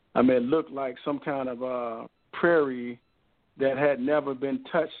 I mean, it looked like some kind of prairie that had never been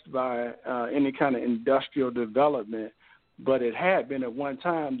touched by any kind of industrial development, but it had been at one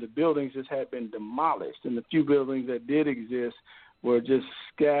time. The buildings just had been demolished, and the few buildings that did exist were just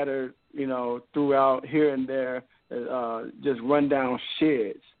scattered, throughout here and there, just rundown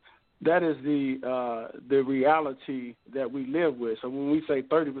sheds. That is the reality that we live with. So when we say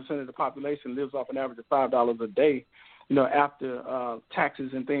 30% of the population lives off an average of $5 a day, after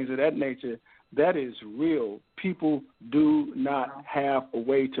taxes and things of that nature, that is real. People do not have a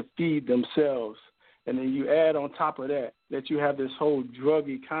way to feed themselves. And then you add on top of that you have this whole drug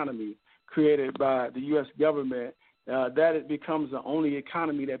economy created by the U.S. government, that it becomes the only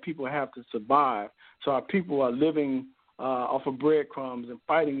economy that people have to survive. So our people are living off of breadcrumbs and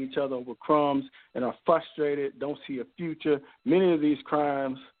fighting each other over crumbs and are frustrated, don't see a future. Many of these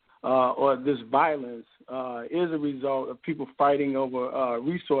crimes or this violence is a result of people fighting over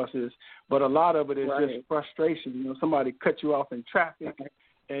resources, but a lot of it is just frustration. Somebody cut you off in traffic,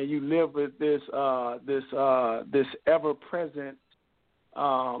 and you live with this ever-present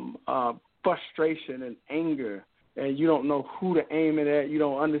frustration and anger, and you don't know who to aim it at. You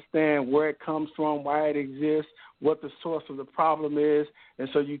don't understand where it comes from, why it exists, what the source of the problem is, and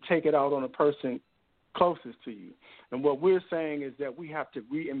so you take it out on a person closest to you. And what we're saying is that we have to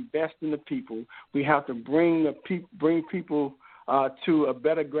reinvest in the people. We have to bring people to a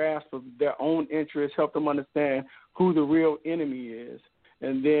better grasp of their own interests, help them understand who the real enemy is.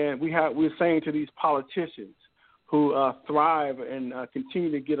 And then we're saying to these politicians who thrive and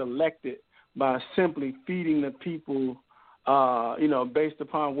continue to get elected by simply feeding the people, based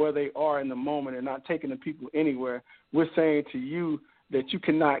upon where they are in the moment and not taking the people anywhere, we're saying to you that you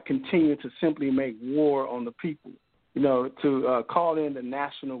cannot continue to simply make war on the people, to call in the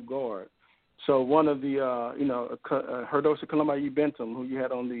National Guard. So one of the, Herdosa Kalamayi Bentham, who you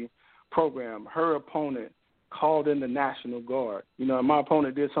had on the program, her opponent called in the National Guard. And my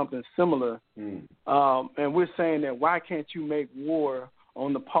opponent did something similar. And we're saying that why can't you make war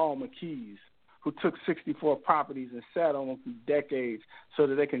on the Paul McKees, who took 64 properties and sat on them for decades so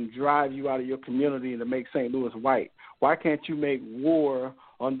that they can drive you out of your community and to make St. Louis white? Why can't you make war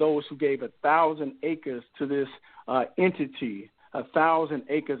on those who gave 1,000 acres to this entity, 1,000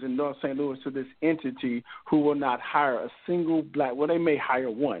 acres in North St. Louis to this entity who will not hire a single black, well, they may hire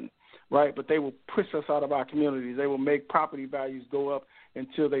one, right? But they will push us out of our communities. They will make property values go up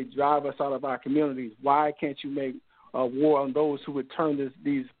until they drive us out of our communities. Why can't you make war on those who would turn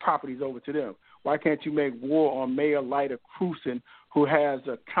these properties over to them? Why can't you make war on Mayor Lyda Cruson, who has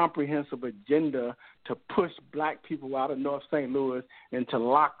a comprehensive agenda to push black people out of North St. Louis and to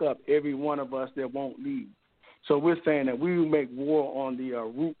lock up every one of us that won't leave? So we're saying that we will make war on the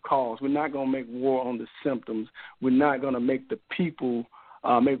root cause. We're not going to make war on the symptoms. We're not going to make the people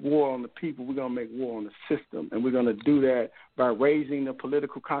make war on the people. We're going to make war on the system. And we're going to do that by raising the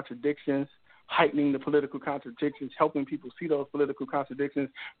political contradictions, heightening the political contradictions, helping people see those political contradictions,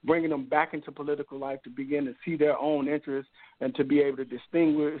 bringing them back into political life to begin to see their own interests and to be able to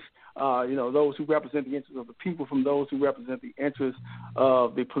distinguish, those who represent the interests of the people from those who represent the interests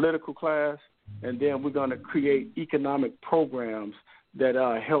of the political class. And then we're going to create economic programs that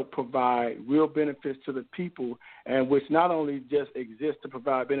help provide real benefits to the people, and which not only just exist to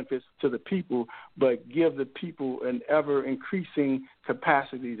provide benefits to the people, but give the people an ever-increasing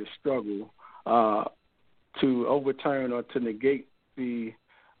capacity to struggle to overturn or to negate the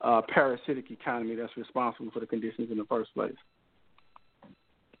parasitic economy that's responsible for the conditions in the first place.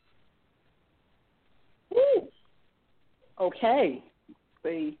 Woo. Okay.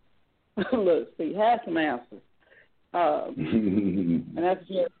 See, have some answers. And that's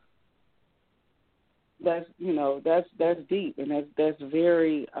deep, and that's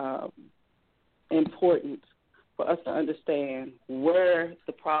very important for us to understand where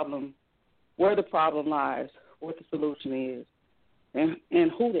the problem lies, what the solution is,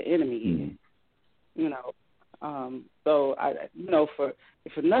 and who the enemy is. So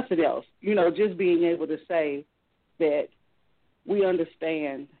for nothing else, just being able to say that we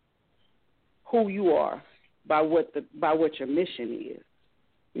understand who you are by what your mission is,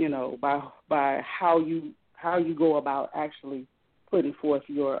 by how you go about actually putting forth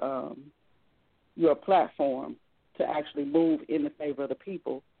your platform to actually move in the favor of the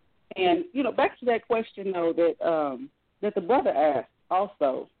people. And back to that question though that the brother asked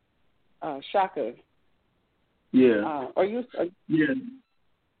also, Shaka. Yeah. Are you? Yeah.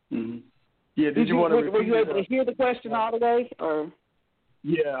 Mm-hmm. Yeah. Did you want to? Were you able to hear the question all the way, or?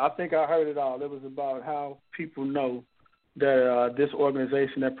 Yeah, I think I heard it all. It was about how people know that this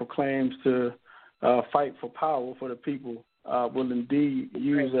organization that proclaims to fight for power for the people will indeed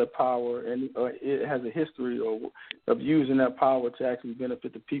use that power, and it has a history of using that power to actually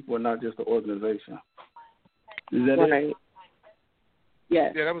benefit the people and not just the organization. Is that it?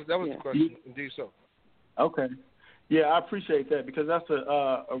 Yes. Yeah, that was the question. Indeed so. Okay. Yeah, I appreciate that because that's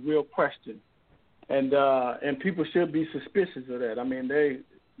a real question, and people should be suspicious of that. I mean, they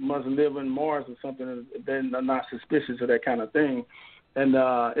must live in Mars or something. They're not suspicious of that kind of thing, and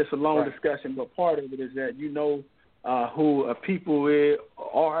it's a long discussion. But part of it is that who a people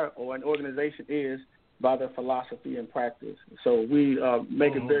are or an organization is by their philosophy and practice. So we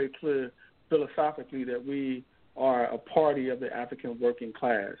make it very clear philosophically that we are a party of the African working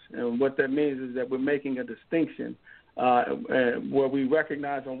class. And what that means is that we're making a distinction where we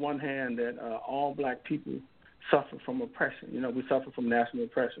recognize on one hand that all black people suffer from oppression. You know, we suffer from national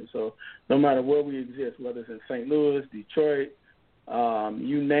oppression. So no matter where we exist, whether it's in St. Louis, Detroit,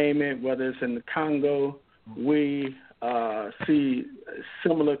 you name it, whether it's in the Congo, we see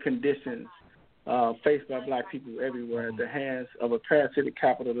similar conditions faced by black people everywhere at the hands of a parasitic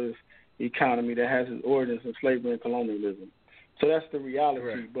capitalist economy that has its origins in slavery and colonialism. So that's the reality.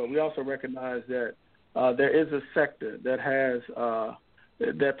 Right. But we also recognize that there is a sector that has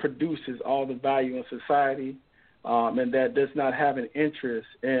that produces all the value in society, and that does not have an interest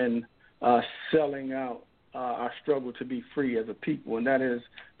in selling out our struggle to be free as a people, and that is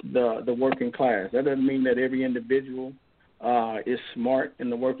the working class. That doesn't mean that every individual is smart in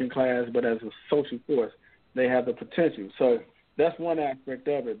the working class, but as a social force, they have the potential. So that's one aspect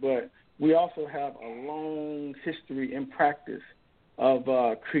of it. But we also have a long history in practice of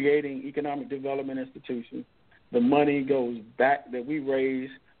creating economic development institutions. The money goes back that we raise,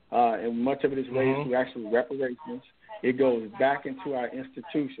 and much of it is raised through actual reparations. It goes back into our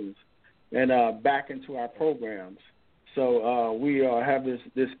institutions and back into our programs. So we have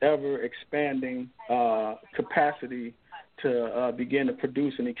this ever-expanding capacity to begin to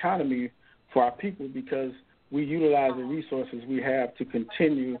produce an economy for our people because we utilize the resources we have to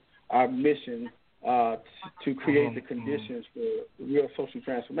continue our mission to create the conditions for real social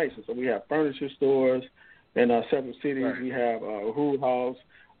transformation. So we have furniture stores in several cities. Right. We have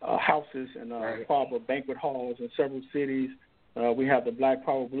houses and proper banquet halls in several cities. We have the Black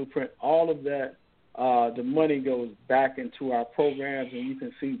Power Blueprint. All of that, the money goes back into our programs, and you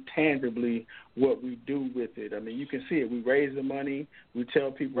can see tangibly what we do with it. I mean, you can see it. We raise the money. We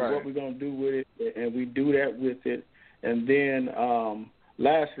tell people what we're going to do with it, and we do that with it. And then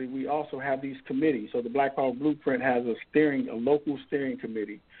lastly, we also have these committees. So the Black Power Blueprint has a local steering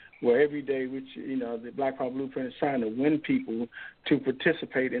committee where every day, the Black Power Blueprint is trying to win people to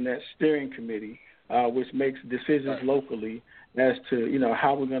participate in that steering committee, which makes decisions locally as to,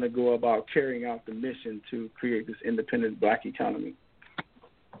 how we're going to go about carrying out the mission to create this independent black economy.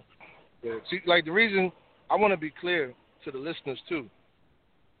 Yeah. See, like the reason I want to be clear to the listeners too,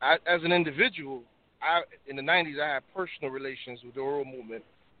 as an individual, in the 90s, I had personal relations with the oral movement,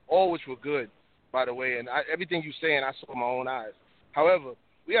 all which were good, by the way, and everything you're saying, I saw with my own eyes. However,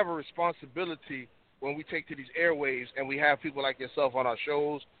 we have a responsibility when we take to these airwaves and we have people like yourself on our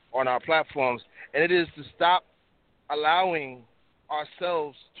shows, on our platforms, and it is to stop allowing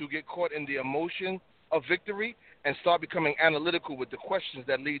ourselves to get caught in the emotion of victory and start becoming analytical with the questions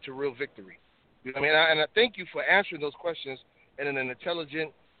that lead to real victory. You know what I mean? And I thank you for answering those questions in an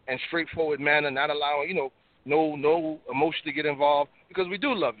intelligent and straightforward manner, not allowing, no emotion to get involved, because we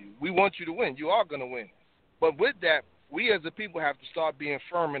do love you. We want you to win. You are going to win. But with that, we as a people have to start being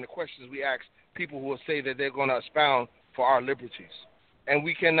firm in the questions we ask people who will say that they're going to expound for our liberties. And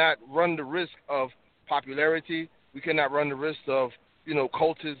we cannot run the risk of popularity. We cannot run the risk of,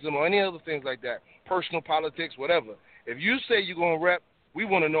 cultism or any other things like that, personal politics, whatever. If you say you're going to rep, we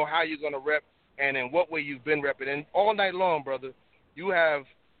want to know how you're going to rep and in what way you've been repping. And all night long, brother, you have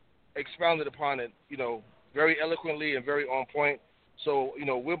expounded upon it, very eloquently and very on point. So,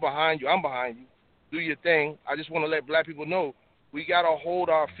 we're behind you. I'm behind you. Do your thing. I just want to let black people know we got to hold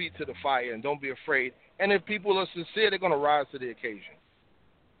our feet to the fire and don't be afraid. And if people are sincere, they're going to rise to the occasion.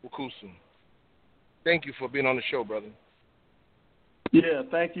 Wukusu. Thank you for being on the show, brother. Yeah,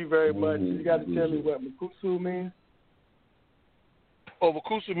 thank you very much. You got to tell me what Wukusu means. Oh,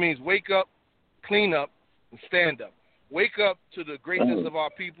 Wukusu means wake up, clean up, and stand up. Wake up to the greatness of our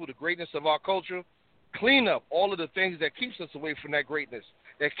people, the greatness of our culture. Clean up all of the things that keeps us away from that greatness,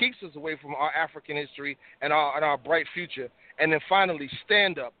 that keeps us away from our African history and our bright future. And then finally,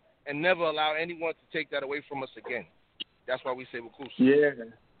 stand up and never allow anyone to take that away from us again. That's why we say Wukusu. Yeah.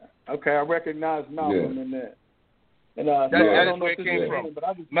 Okay, I recognize Malcolm in that. And that is where it came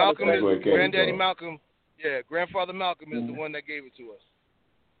from. Malcolm is Granddaddy Malcolm. Yeah, Grandfather Malcolm is the one that gave it to us.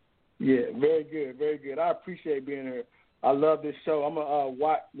 Yeah, very good, very good. I appreciate being here. I love this show. I'm a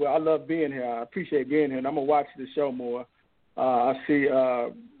watch. Well, I love being here. I appreciate being here, and I'm gonna watch the show more. I see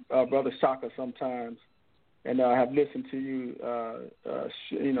Brother Shaka sometimes, and I have listened to you,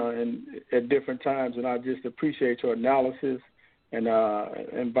 and at different times, and I just appreciate your analysis and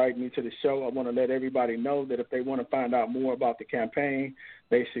invite me to the show. I want to let everybody know that if they want to find out more about the campaign,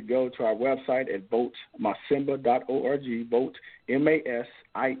 they should go to our website at votemassimba.org, vote,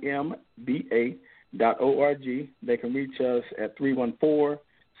 MASIMBA.org. They can reach us at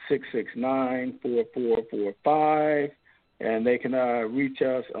 314-669-4445, and they can reach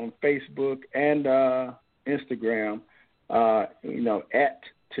us on Facebook and Instagram, at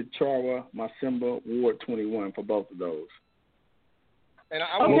Ticharawa Massimba Ward 21 for both of those. And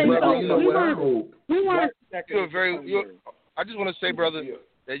I just want to say, brother,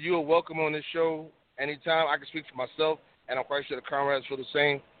 that you are welcome on this show anytime. I can speak for myself, and I'm quite sure the comrades feel the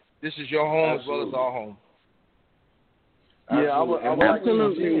same. This is your home as well as our home. Yeah, I would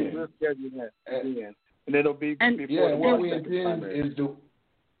absolutely. We'll schedule that again, and it'll be before and what we intend is to.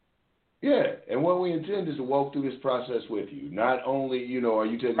 Yeah, and what we intend is to walk through this process with you. Not only, are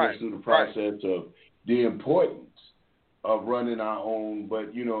you taking us through the process of the importance of running our own,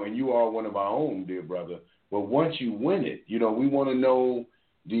 but, and you are one of our own, dear brother. But once you win it, we want to know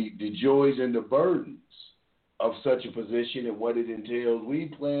the joys and the burdens of such a position and what it entails. We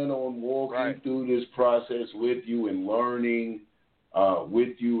plan on walking through this process with you and learning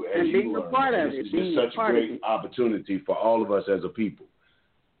with you as you learn. This is just such a great opportunity for all of us as a people.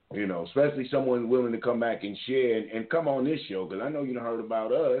 Especially someone willing to come back and share and come on this show, because I know you heard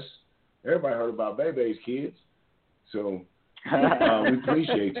about us. Everybody heard about Bebe's kids. So we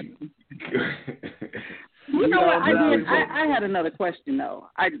appreciate you. I had another question, though.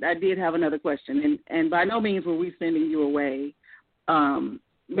 I did have another question, and by no means were we sending you away,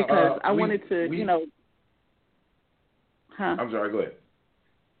 because I wanted to, I'm sorry. Go ahead.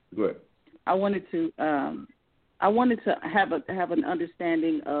 I wanted to have an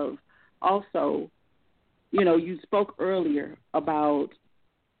understanding of also, you spoke earlier about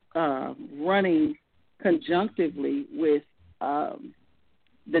running conjunctively with the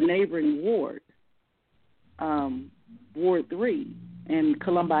neighboring ward, Ward 3 in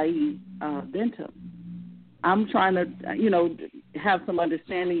Columbi Bentham. I'm trying to, have some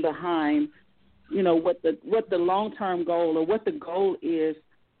understanding behind, what the long-term goal or what the goal is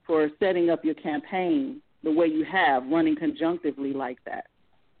for setting up your campaign the way you have, running conjunctively like that.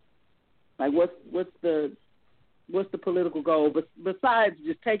 Like, what's the political goal besides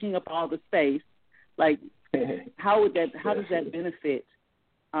just taking up all the space? Like, how does that benefit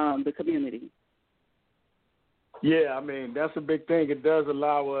the community? Yeah, that's a big thing. It does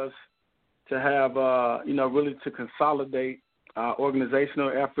allow us to have, really to consolidate our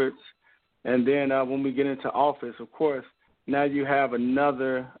organizational efforts. And then when we get into office, of course, now you have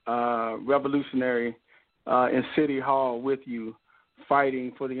another revolutionary in City Hall with you,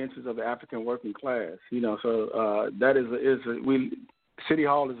 fighting for the interests of the African working class. So that City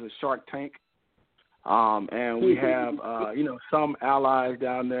Hall is a Shark Tank. And we have, some allies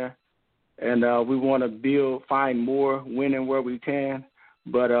down there, and we want to find more, winning where we can,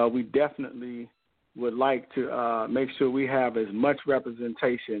 but we definitely would like to make sure we have as much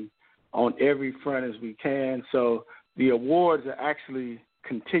representation on every front as we can. So the awards are actually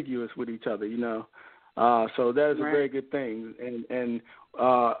contiguous with each other, so that is a very good thing. And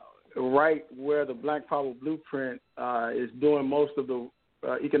right where the Black Power Blueprint is doing most of the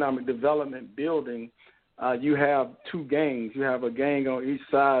economic development building, you have two gangs. You have a gang on each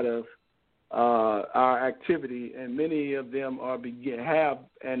side of our activity, and many of them are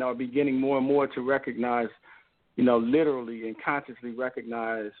beginning more and more to recognize, literally and consciously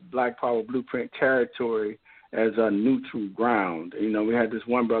recognize Black Power Blueprint territory as a neutral ground. We had this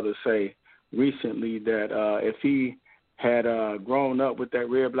one brother say recently that if he had grown up with that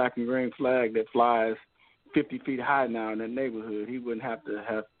red, black, and green flag that flies 50 feet high now in that neighborhood, he wouldn't have to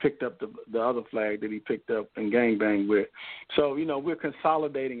have picked up the other flag that he picked up and gangbanged with. So, we're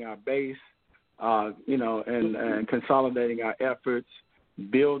consolidating our base, and consolidating our efforts,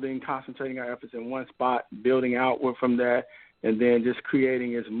 concentrating our efforts in one spot, building outward from that, and then just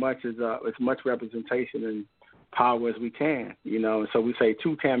creating as much representation and power as we can, So we say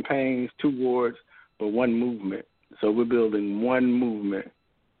 2 campaigns, 2 wards, but 1 movement. So we're building 1 movement.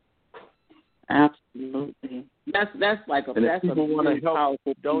 Absolutely. That's like a really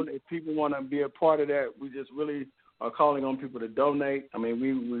powerful donate. If people want to be a part of that, we just really are calling on people to donate.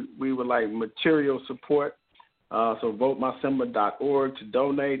 We would like material support So votemassimba.org to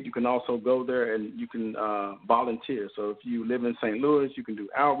donate. You can also go there and you can volunteer. So if you live in St. Louis, you can do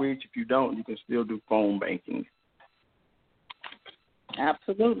outreach. If you don't, you can still do phone banking.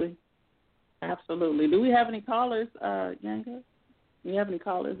 Absolutely. Absolutely. Do we have any callers, Yanga? Do we have any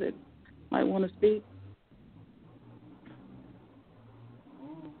callers that might want to speak?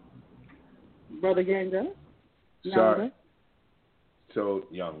 Brother Yanga? Sorry. So,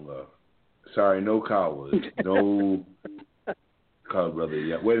 Yanga. Sorry, no callers. No call, brother.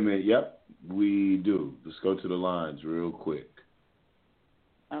 Yeah. Wait a minute. Yep, we do. Let's go to the lines real quick.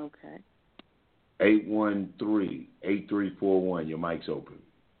 Okay. 813-8341. Your mic's open.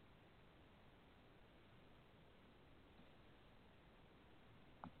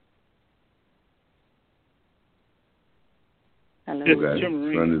 Hello.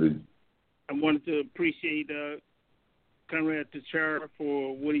 Okay. I wanted to appreciate Conrad Ticharawa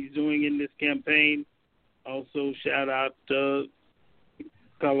for what he's doing in this campaign. Also, shout out to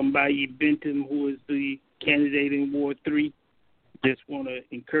Kalambayi Benton, who is the candidate in Ward 3. Just want to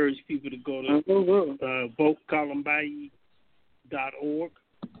encourage people to go to votekalambayi.org.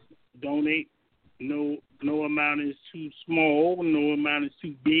 Donate. No amount is too small. No amount is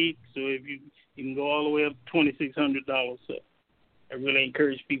too big. So if you can go all the way up to $2,600. So I really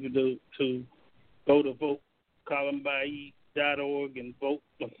encourage people to go to votekalambayi.org and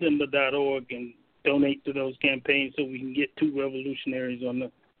votemassimba.org and donate to those campaigns so we can get 2 revolutionaries on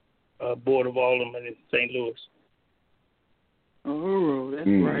the Board of Aldermen in St. Louis. Oh, that's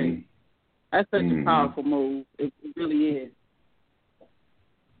right. That's such a powerful move. It really is.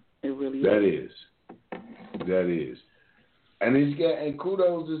 It really is. That is. And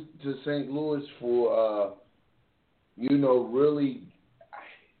kudos to St. Louis for, really,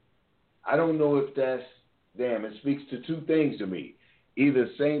 I don't know if that's, it speaks to 2 things to me. Either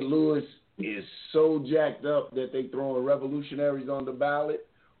St. Louis is so jacked up that they throwing revolutionaries on the ballot,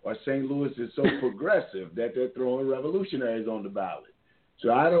 or St. Louis is so progressive that they're throwing revolutionaries on the ballot.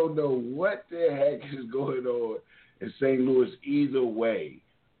 So I don't know what the heck is going on in St. Louis. Either way,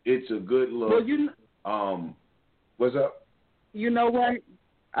 it's a good look. Well, what's up? You know what?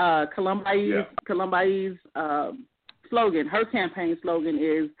 Kalambayi's slogan, her campaign slogan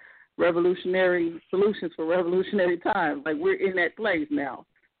is revolutionary solutions for revolutionary times. Like, we're in that place now.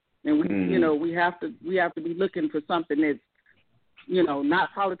 And we have to be looking for something that's,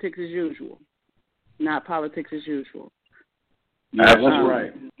 not politics as usual. Not politics as usual. That's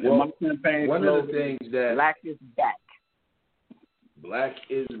right. Well, my campaign one of the things that Black is back. Black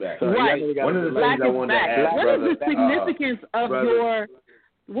is back. So right. One of the things I wanted to ask, what brother, is the significance of brother,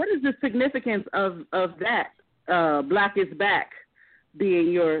 what is the significance of that Black is back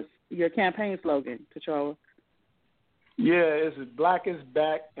being your campaign slogan, Ticharawa? Yeah, it's Black is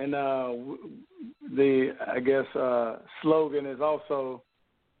back, and the slogan is also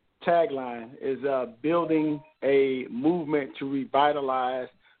tagline is building a movement to revitalize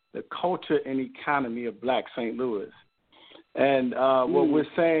the culture and economy of Black St. Louis. And what we're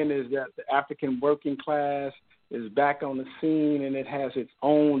saying is that the African working class is back on the scene, and it has its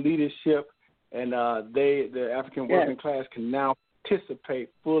own leadership, and the African working class can now participate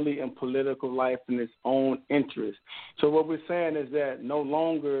fully in political life in its own interest. So what we're saying is that no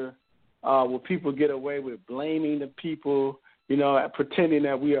longer will people get away with blaming the people, pretending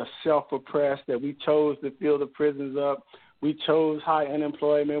that we are self-oppressed, that we chose to fill the prisons up, we chose high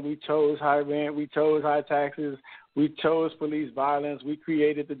unemployment, we chose high rent, we chose high taxes, we chose police violence, we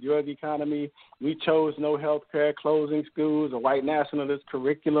created the drug economy, we chose no health care, closing schools, a white nationalist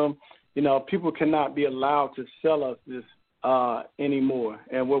curriculum. People cannot be allowed to sell us this anymore.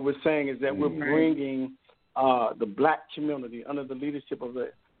 And what we're saying is that we're bringing the Black community under the leadership of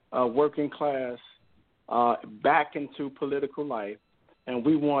the working class back into political life, and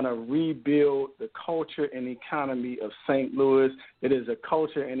we want to rebuild the culture and economy of St. Louis. It is a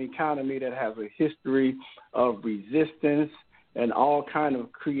culture and economy that has a history of resistance and all kind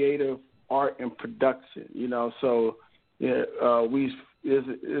of creative art and production. So we is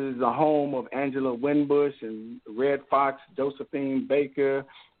the home of Angela Winbush and Red Fox, Josephine Baker,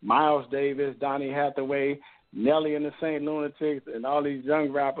 Miles Davis, Donny Hathaway, Nelly and the St. Lunatics, and all these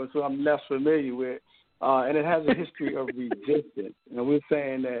young rappers who I'm less familiar with. And it has a history of resistance. And we're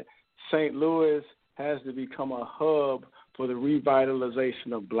saying that St. Louis has to become a hub for the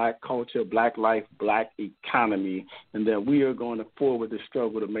revitalization of Black culture, Black life, Black economy, and that we are going to forward the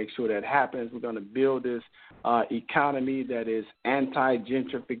struggle to make sure that happens. We're going to build this economy that is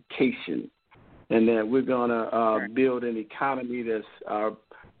anti-gentrification, and that we're going to build an economy that's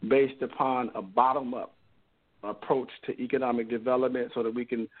based upon a bottom-up approach to economic development so that we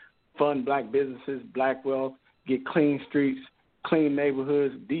can fund Black businesses, Black wealth, get clean streets, clean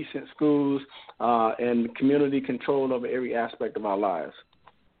neighborhoods, decent schools, and community control over every aspect of our lives.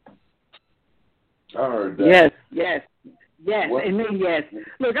 I heard that. Yes. What? And then yes.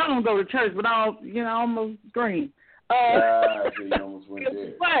 Look, I don't go to church, but I almost scream. So you almost went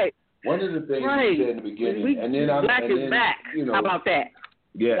there. Right. One of the things you said in the beginning, Black is back. How about that?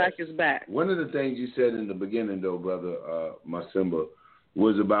 Yes. Black is back. One of the things you said in the beginning, though, brother Massimba,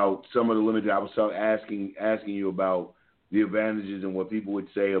 was about some of the limits. I was asking you about the advantages and what people would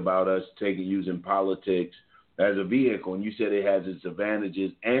say about us using politics as a vehicle, and you said it has its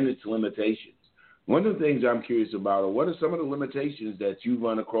advantages and its limitations. One of the things I'm curious about are what are some of the limitations that you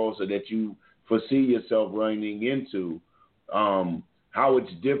run across or that you foresee yourself running into, how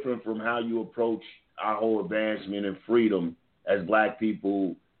it's different from how you approach our whole advancement and freedom as black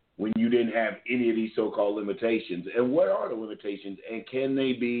people when you didn't have any of these so-called limitations. And what are the limitations, and can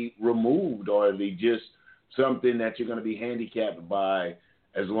they be removed, or are they just something that you're going to be handicapped by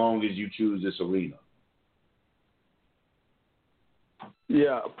as long as you choose this arena?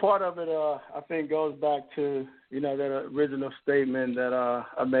 Yeah, part of it, I think, goes back to, that original statement that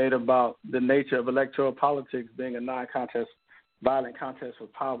I made about the nature of electoral politics being a non-contest, violent contest for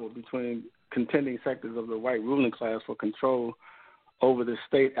power between contending sectors of the white ruling class for control over the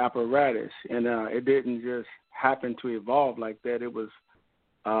state apparatus. And it didn't just happen to evolve like that. It was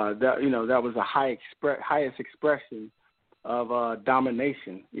that was the highest expression of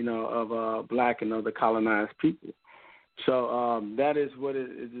domination, of black and other colonized people. So that is what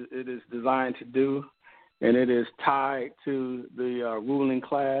it is designed to do, and it is tied to the ruling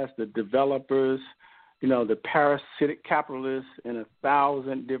class, the developers, the parasitic capitalists in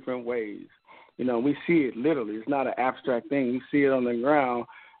 1,000 different ways. We see it literally. It's not an abstract thing. We see it on the ground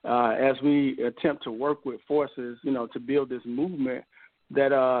as we attempt to work with forces, to build this movement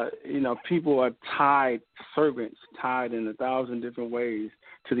that, people are servants tied in 1,000 different ways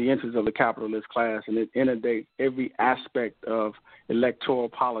to the interests of the capitalist class, and it inundates every aspect of electoral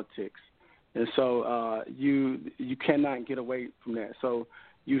politics. And so you cannot get away from that. So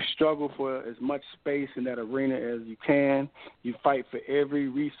you struggle for as much space in that arena as you can. You fight for every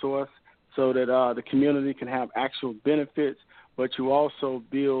resource so that the community can have actual benefits, but you also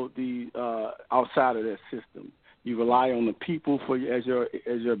build the outside of that system. You rely on the people as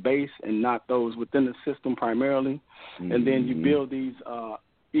your base and not those within the system primarily. Mm-hmm. And then you build these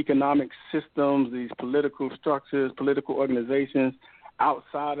economic systems, these political structures, political organizations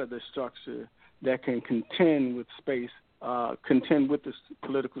outside of the structure that can contend with the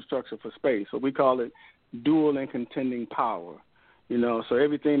political structure for space. So we call it dual and contending power. So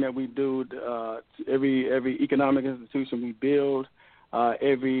everything that we do, every economic institution we build,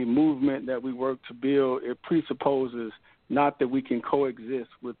 every movement that we work to build, it presupposes not that we can coexist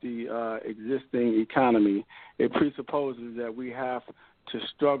with the existing economy. It presupposes that we have to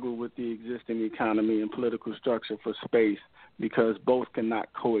struggle with the existing economy and political structure for space, because both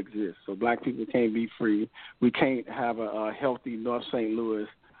cannot coexist. So black people can't be free. We can't have a healthy North St. Louis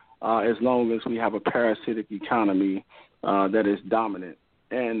as long as we have a parasitic economy that is dominant.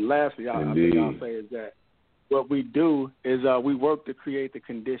 And lastly, I think I'll say is that what we do is we work to create the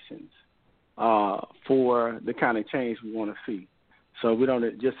conditions for the kind of change we want to see. So we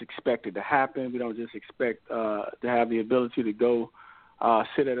don't just expect it to happen. We don't just expect to have the ability to go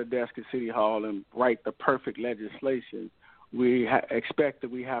sit at a desk at City Hall and write the perfect legislation. We expect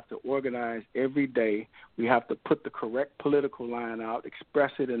that we have to organize every day. We have to put the correct political line out,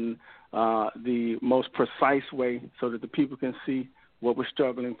 express it in the most precise way so that the people can see what we're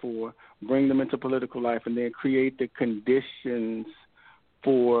struggling for, bring them into political life, and then create the conditions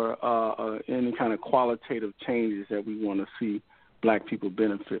for any kind of qualitative changes that we want to see black people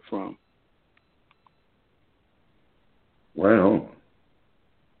benefit from. Well,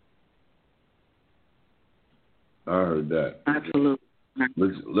 I heard that. Absolutely.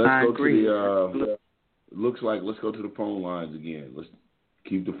 Let's go agree. To the. Looks like let's go to the phone lines again. Let's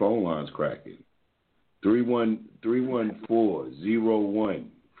keep the phone lines cracking.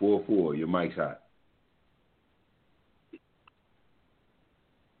 314-0144. Your mic's hot.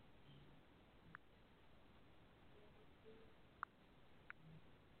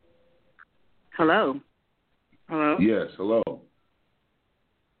 Hello. Hello. Yes. Hello.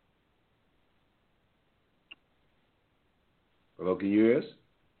 Hello. Can you hear us?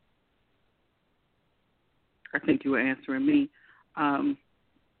 I think you were answering me. I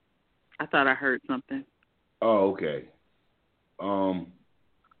thought I heard something. Oh, okay.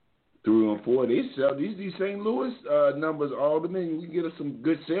 314. They sell these St. Louis numbers, alderman. We can get us some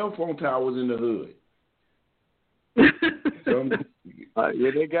good cell phone towers in the hood.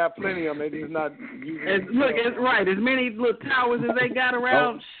 Yeah, they got plenty of them. They just not using Look, it's right. As many little towers as they got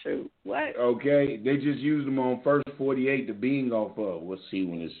around. Shoot, what? Okay, they just used them on First 48 to being off of. We'll see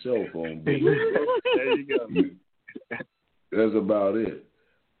when his cell phone being. There you go. That's about it.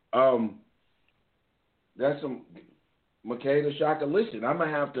 That's some Makeda Shaka. Listen, I'm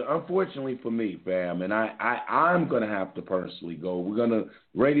gonna have to. Unfortunately for me, fam, and I'm gonna have to personally go.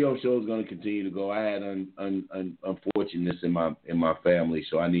 Radio show is gonna continue to go. I had unfortunateness in my family,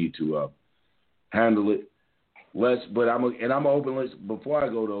 so I need to handle it. But I'm open. Before I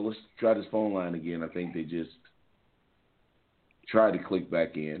go though, let's try this phone line again. I think they just tried to click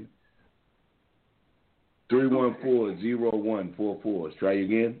back in. 314-0144. Let's try you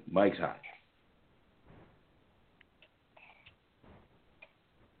again. Mike's hot.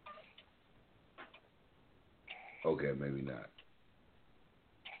 Okay, maybe not.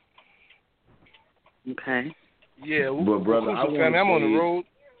 Okay. Yeah, but brother, I'm on the road.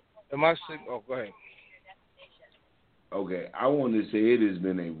 Am I sick? Oh, go ahead. Okay, I want to say it has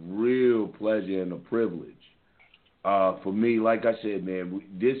been a real pleasure and a privilege for me. Like I said, man,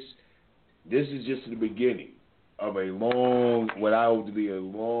 this is just the beginning of what I hope to be a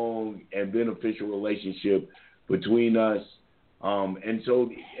long and beneficial relationship between us. And so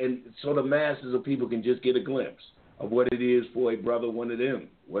the masses of people can just get a glimpse of what it is for a brother, one of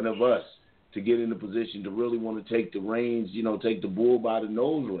us, to get in a position to really want to take the reins, take the bull by the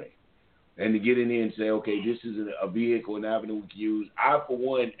nose ring, and to get in here and say, okay, this is a vehicle, an avenue we can use. I, for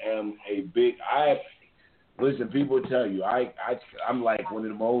one, am listen, people will tell you, I'm like one of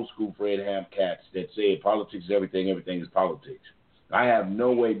them old school Fred Ham cats that say politics is everything is politics. I have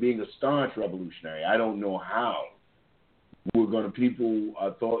no way, being a staunch revolutionary, I don't know how people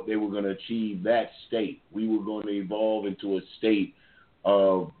thought they were going to achieve that state. We were going to evolve into a state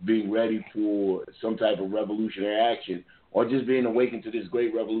of being ready for some type of revolutionary action, or just being awakened to this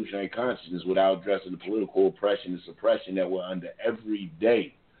great revolutionary consciousness without addressing the political oppression and suppression that we're under every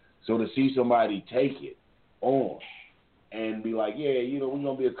day. So to see somebody take it on and be like, yeah, we're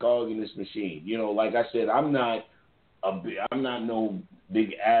gonna be a cog in this machine. Like I said, I'm not no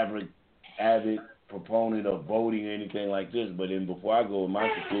big avid proponent of voting or anything like this. But then before I go with my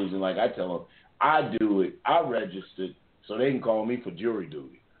conclusion, like I tell them, I do it. I registered so they can call me for jury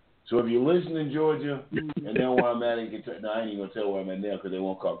duty. So if you're listening, Georgia, and then where I'm at, I ain't even gonna tell where I'm at now because they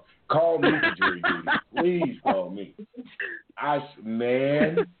won't call. Call me for jury duty. Please call me.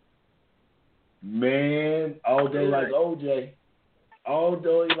 Man, all day like OJ. All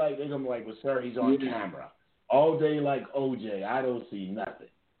day like they're gonna be like, well, sir, he's on camera. All day like OJ, I don't see nothing.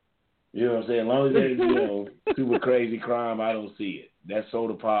 You know what I'm saying? As long as they, super crazy crime, I don't see it. That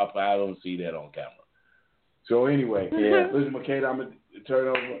soda pop, I don't see that on camera. So anyway, listen, Makeda, I'm gonna turn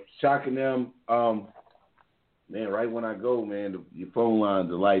over, shocking them. Man, right when I go, man, your phone lines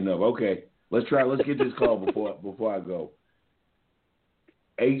are lighting up. Okay, let's get this call before I go.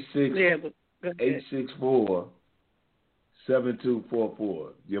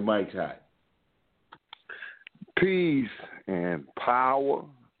 864-7244. Your mic's hot. Peace and power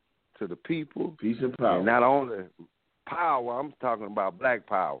to the people. Peace and power. And not only power, I'm talking about black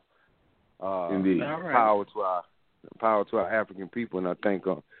power. Indeed. Power to our African people. And I think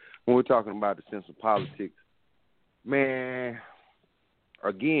when we're talking about the sense of politics, man,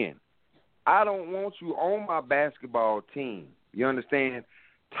 again, I don't want you on my basketball team. You understand?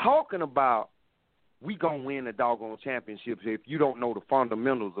 Talking about we gonna win the doggone championships if you don't know the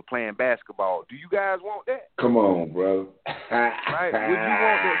fundamentals of playing basketball. Do you guys want that? Come on, bro. Right? Would you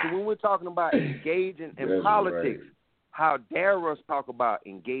want that? So when we're talking about engaging in politics, how dare us talk about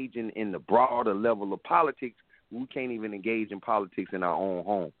engaging in the broader level of politics? We can't even engage in politics in our own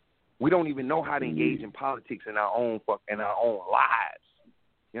home. We don't even know how to engage in politics in our own lives.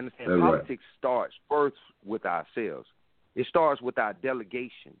 You understand? That's politics starts first with ourselves. It starts with our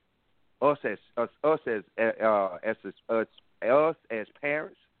delegation. Us as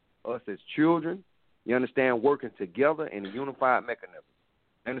parents, us as children, you understand, working together in a unified mechanism.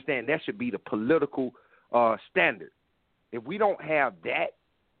 You understand, that should be the political standard. If we don't have that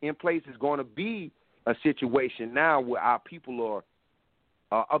in place, it's going to be a situation now where our people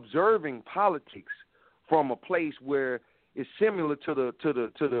are observing politics from a place where it's similar to the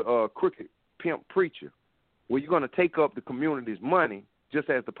crooked pimp preacher, where you're going to take up the community's money just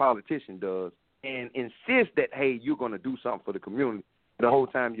as the politician does, and insist that, hey, you're going to do something for the community. The whole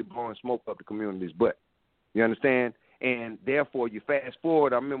time you're blowing smoke up the community's butt. You understand? And therefore, you fast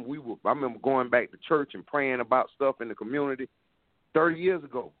forward. I remember going back to church and praying about stuff in the community 30 years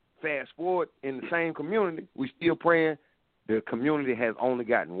ago. Fast forward, in the same community, we still praying. The community has only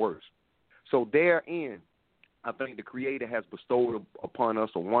gotten worse. So therein, I think the Creator has bestowed upon us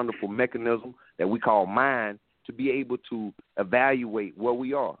a wonderful mechanism that we call mind to be able to evaluate where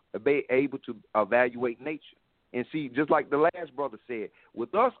we are, be able to evaluate nature. And see, just like the last brother said,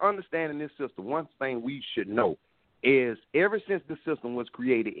 with us understanding this system, one thing we should know is ever since the system was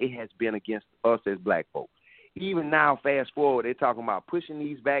created, it has been against us as black folks. Even now, fast forward, they're talking about pushing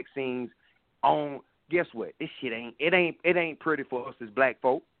these vaccines on. Guess what? This shit ain't pretty for us as black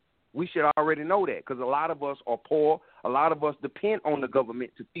folk. We should already know that because a lot of us are poor. A lot of us depend on the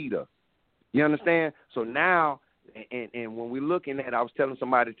government to feed us. You understand? So now, and when we're looking at, I was telling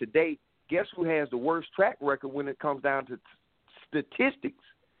somebody today, guess who has the worst track record when it comes down to statistics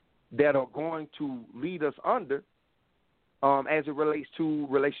that are going to lead us under as it relates to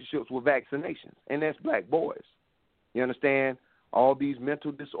relationships with vaccinations, and that's black boys. You understand? All these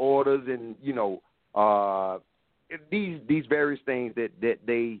mental disorders and, these various things that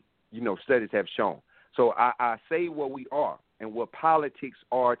they, studies have shown. So I say what we are and what politics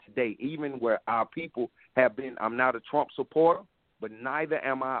are today, even where our people have been. I'm not a Trump supporter, but neither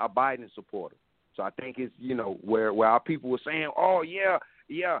am I a Biden supporter. So I think it's, where our people were saying, oh, yeah,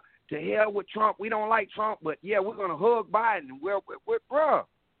 to hell with Trump. We don't like Trump, but, yeah, we're going to hug Biden. Well, bruh,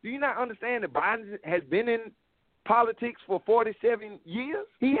 do you not understand that Biden has been in politics for 47 years?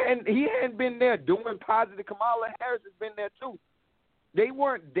 He hadn't been there doing positive. Kamala Harris has been there, too. They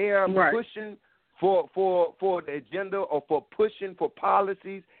weren't there pushing for the agenda or for pushing for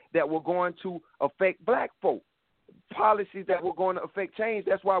policies that were going to affect black folk, policies that were going to affect change.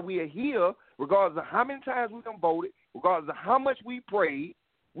 That's why we are here, regardless of how many times we done voted, regardless of how much we prayed.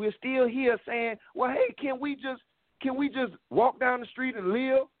 We're still here saying, well, hey, can we just walk down the street and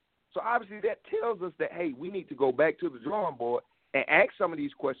live? So obviously that tells us that, hey, we need to go back to the drawing board and ask some of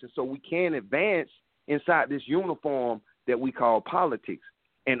these questions so we can advance inside this uniform that we call politics,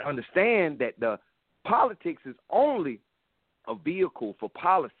 and understand that the politics is only a vehicle for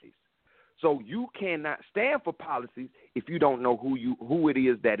policies. So you cannot stand for policies if you don't know who it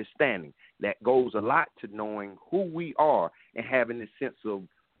is that is standing. That goes a lot to knowing who we are and having this sense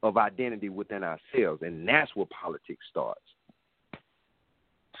of identity within ourselves, and that's where politics starts.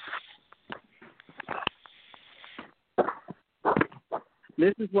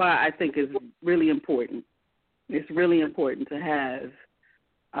 This is why I think it's really important. It's really important to have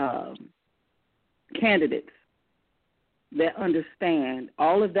candidates that understand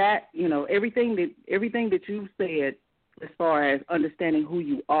all of that. Everything that you said as far as understanding who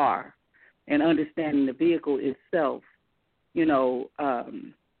you are and understanding the vehicle itself.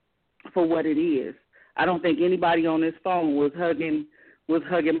 For what it is. I don't think anybody on this phone was hugging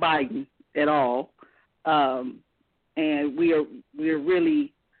Biden at all. And we are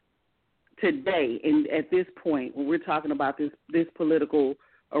really today, and at this point, when we're talking about this political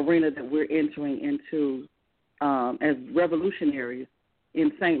arena that we're entering into as revolutionaries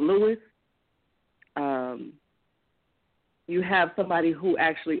in St. Louis, you have somebody who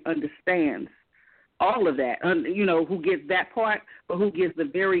actually understands all of that, who gets that part, but who gets the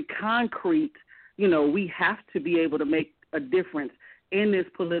very concrete, we have to be able to make a difference in this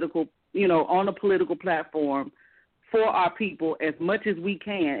political, on a political platform for our people as much as we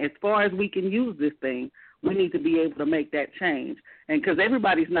can. As far as we can use this thing, we need to be able to make that change. And because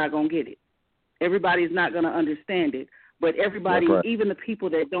everybody's not going to get it. Everybody's not going to understand it. But everybody, even the people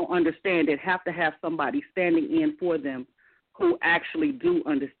that don't understand it, have to have somebody standing in for them who actually do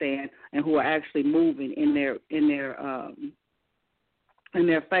understand and who are actually moving in their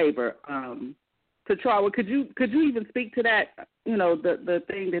favor. Ticharawa, could you even speak to that? The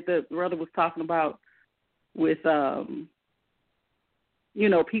thing that the brother was talking about with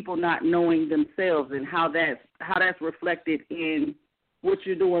people not knowing themselves and how that's reflected in what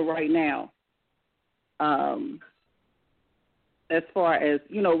you're doing right now. As far as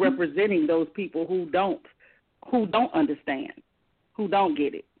representing those people who don't understand, who don't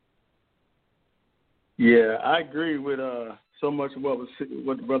get it. Yeah, I agree with so much of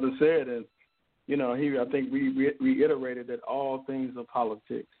what the brother said, and I think we reiterated that all things are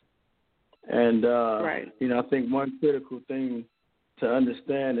politics, and I think one critical thing to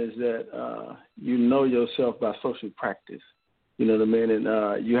understand is that you know yourself by social practice. You know what I mean,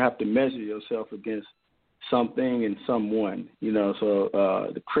 and you have to measure yourself against something and someone. So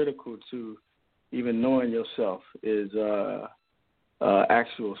the critical to even knowing yourself is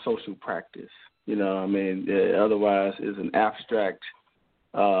actual social practice. Otherwise it's an abstract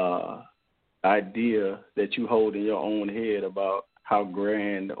idea that you hold in your own head about how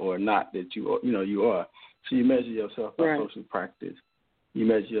grand or not that you are. So you measure yourself by social practice. You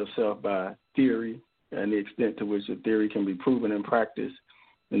measure yourself by theory and the extent to which your theory can be proven in practice.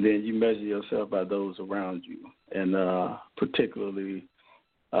 and then you measure yourself by those around you, and particularly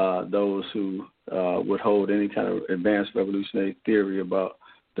those who would hold any kind of advanced revolutionary theory about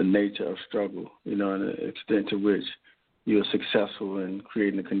the nature of struggle, and the extent to which you are successful in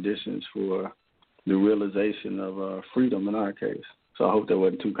creating the conditions for the realization of freedom in our case. So I hope that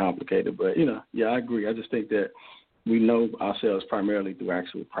wasn't too complicated. But, yeah, I agree. I just think that we know ourselves primarily through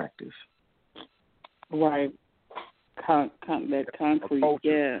actual practice. Right. That concrete,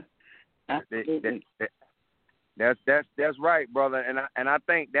 yeah. Absolutely. That's right, brother. And I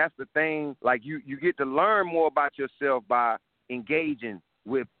think that's the thing. Like you get to learn more about yourself by engaging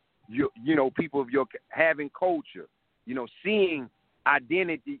with people of your having culture. Seeing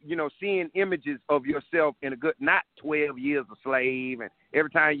identity. Seeing images of yourself in a good, not 12 years a slave, and every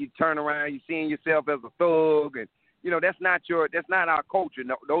time you turn around, you're seeing yourself as a thug, and that's not our culture.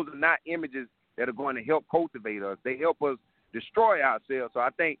 No, those are not images that are going to help cultivate us. They help us destroy ourselves. So I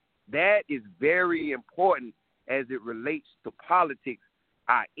think that is very important as it relates to politics,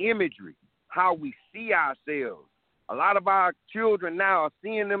 our imagery, how we see ourselves. A lot of our children now are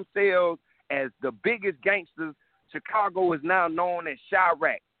seeing themselves as the biggest gangsters. Chicago is now known as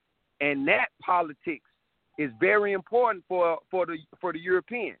Chirac, and that politics is very important for the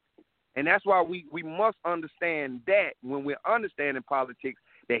Europeans. And that's why we must understand that when we're understanding politics,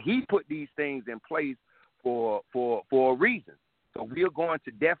 that he put these things in place for a reason. So we're going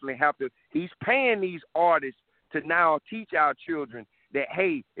to definitely have to. He's paying these artists to now teach our children that,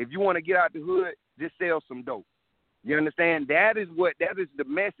 hey, if you want to get out the hood, just sell some dope. You understand? That is the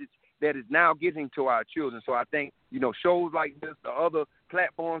message that is now getting to our children. So I think, shows like this, the other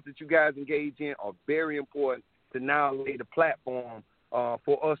platforms that you guys engage in are very important to now lay the platform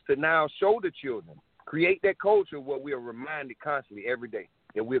for us to now show the children, create that culture where we are reminded constantly every day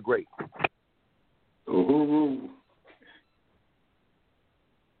that we're great. Ooh.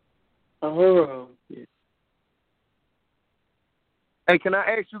 Oh. Hey, can I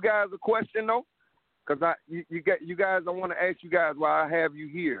ask you guys a question though? Because you guys, I want to ask you guys while I have you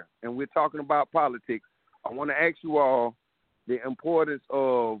here, and we're talking about politics. I want to ask you all the importance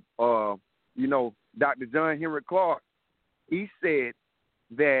of, Dr. John Henry Clark. He said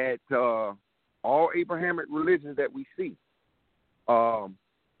that all Abrahamic religions that we see,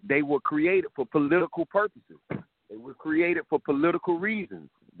 they were created for political purposes. They were created for political reasons.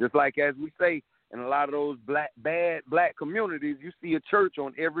 Just like as we say in a lot of those bad black communities, you see a church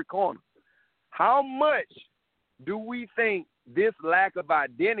on every corner. How much do we think this lack of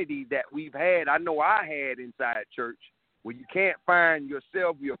identity that we've had, I know I had inside church, where you can't find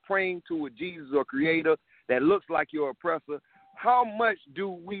yourself, you're praying to a Jesus or creator that looks like your oppressor, how much do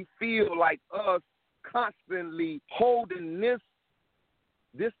we feel like us constantly holding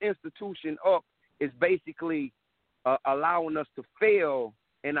this institution up is basically allowing us to fail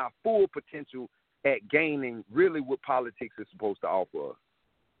in our full potential at gaining really what politics is supposed to offer us?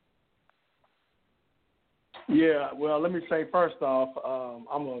 Yeah, well, let me say first off,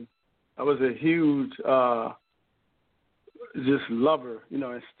 I was a huge just lover,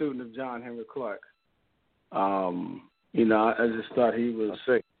 and student of John Henry Clark. I just thought he was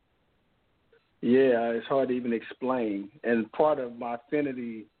sick. Yeah, it's hard to even explain. And part of my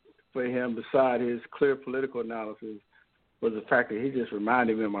affinity for him, beside his clear political analysis, was the fact that he just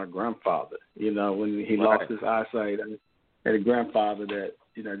reminded me of my grandfather. When he lost his eyesight, I had a grandfather that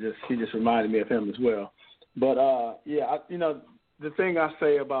he just reminded me of him as well. But the thing I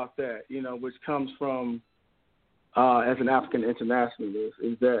say about that, which comes from as an African internationalist,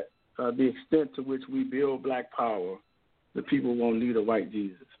 is that the extent to which we build black power, the people won't need a white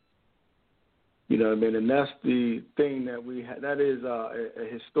Jesus. And that's the thing that we have. That is a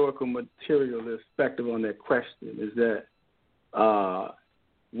historical materialist perspective on that question, is that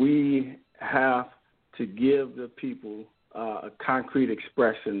we have to give the people a concrete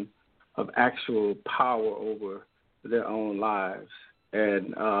expression of actual power over their own lives.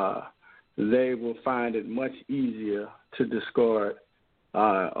 And they will find it much easier to discard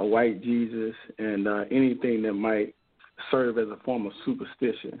a white Jesus and anything that might serve as a form of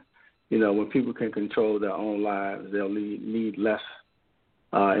superstition. When people can control their own lives, they'll need less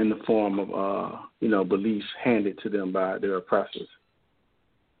in the form of, beliefs handed to them by their oppressors.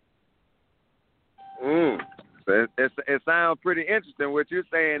 It sounds pretty interesting. What you're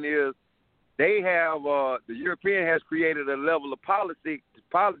saying is they have, the European has created a level of politics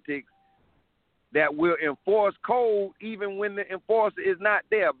that will enforce code even when the enforcer is not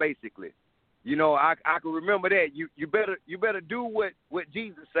there, basically. I can remember that. You better do what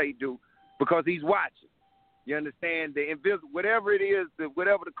Jesus say do, because he's watching. You understand? The invisible, whatever it is,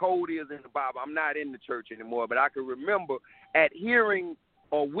 whatever the code is in the Bible. I'm not in the church anymore, but I can remember adhering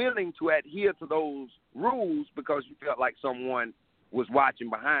or willing to adhere to those rules because you felt like someone was watching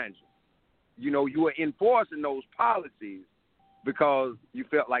behind you. You know, you were enforcing those policies because you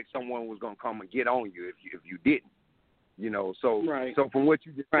felt like someone was going to come and get on you if you didn't. You know, so so from what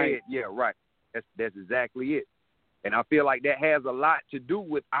you just said, yeah, right. That's exactly it. And I feel like that has a lot to do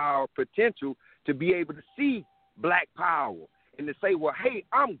with our potential to be able to see black power and to say, well, hey,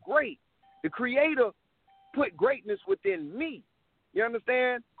 I'm great. The Creator put greatness within me. You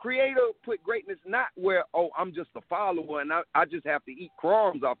understand? Creator put greatness not where, oh, I'm just a follower and I just have to eat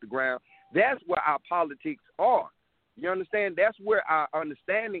crumbs off the ground. That's where our politics are. You understand? That's where our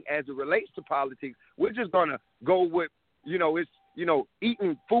understanding as it relates to politics, we're just going to go with, you know, it's, you know,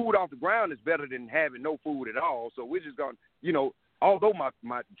 eating food off the ground is better than having no food at all. So we're just going to, you know, although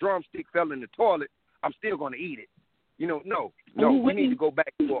my drumstick fell in the toilet, I'm still going to eat it. You know, no, we need to go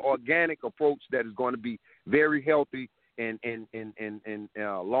back to an organic approach that is going to be very healthy and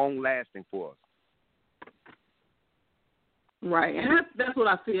long lasting for us. Right, and that's what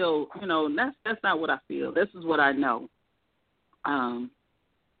I feel. You know, that's not what I feel. This is what I know.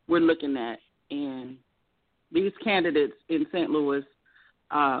 We're looking at, and these candidates in St. Louis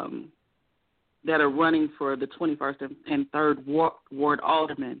that are running for the 21st and 3rd Ward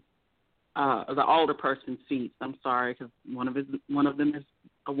alderman, the alderperson seats. I'm sorry, because one of them is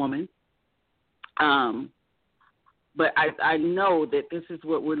a woman. But I know that this is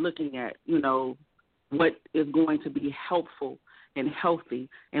what we're looking at. You know, what is going to be helpful and healthy,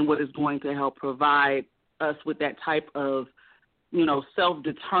 and what is going to help provide us with that type of, you know,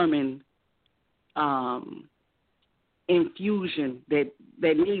 self-determined infusion that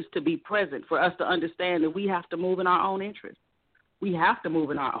needs to be present for us to understand that we have to move in our own interest. We have to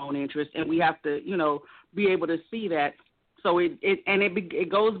move in our own interest, and we have to, you know, be able to see that. So it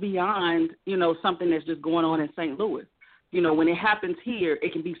goes beyond, you know, something that's just going on in St. Louis. You know, when it happens here,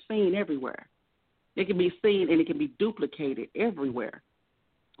 it can be seen everywhere. It can be seen and it can be duplicated everywhere.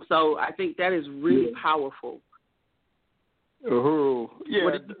 So I think that is really powerful.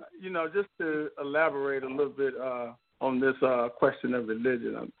 Yeah, you know, just to elaborate a little bit on this question of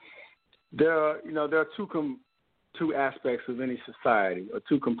religion, there are two aspects of any society, or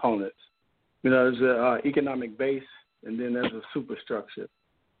two components. You know, there's an economic base, and then there's a superstructure.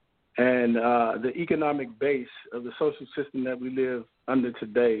 And the economic base of the social system that we live under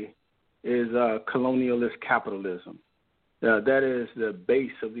today is colonialist capitalism. That is the base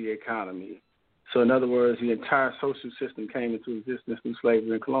of the economy. So in other words, the entire social system came into existence through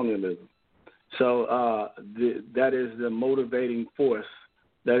slavery and colonialism. So that is the motivating force.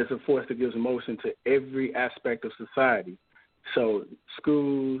 That is a force that gives motion to every aspect of society. So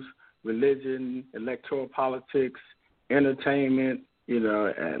schools, religion, electoral politics, entertainment, you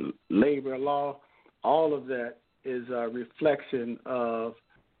know, and labor law, all of that is a reflection of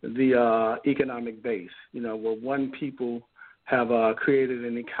the economic base, you know, where one people have created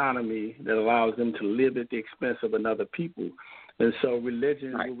an economy that allows them to live at the expense of another people. And so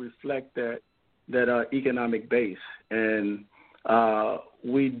religion will reflect that economic base. And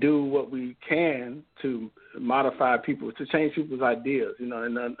we do what we can to modify people, to change people's ideas, you know,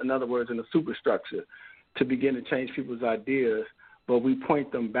 in other words, in the superstructure, to begin to change people's ideas, but we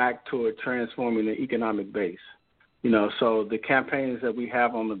point them back toward transforming the economic base. You know, so the campaigns that we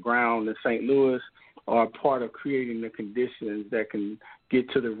have on the ground in St. Louis are part of creating the conditions that can get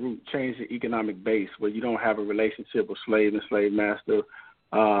to the root, change the economic base, where you don't have a relationship with slave and slave master,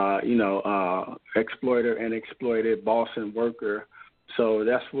 exploiter and exploited, boss and worker. So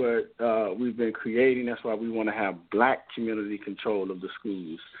that's what we've been creating. That's why we want to have black community control of the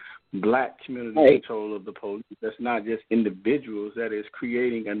schools, black community control of the police. That's not just individuals. That is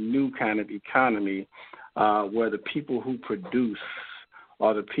creating a new kind of economy where the people who produce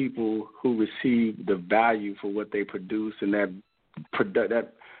are the people who receive the value for what they produce, and that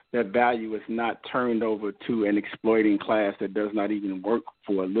value is not turned over to an exploiting class that does not even work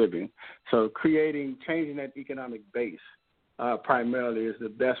for a living. So changing that economic base primarily is the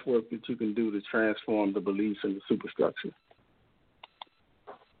best work that you can do to transform the beliefs in the superstructure.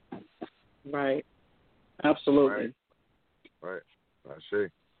 Right. Absolutely. Right. I see.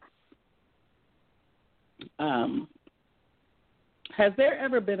 Has there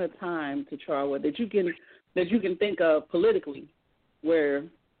ever been a time, Ticharawa, that you can think of politically where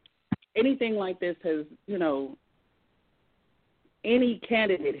anything like this has, you know, any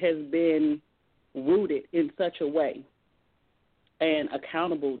candidate has been rooted in such a way and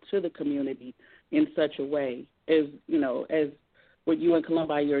accountable to the community in such a way as, you know, as what you and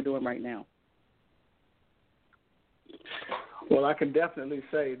Columbia are doing right now? Well, I can definitely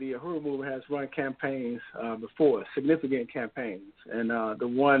say the Uhuru movement has run campaigns before, significant campaigns, and the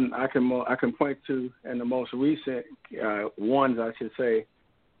one I can point to, and the most recent ones I should say,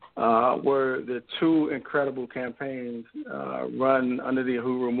 were the two incredible campaigns run under the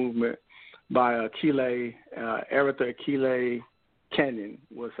Uhuru movement by Aretha Akile Canyon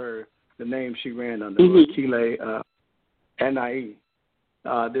was the name she ran under, Akile Anai.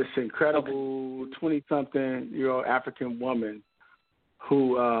 This incredible 20-something-year-old African woman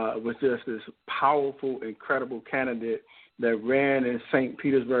who was just this powerful, incredible candidate that ran in St.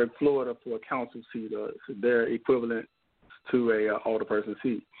 Petersburg, Florida, for a council seat, their equivalent to a alderperson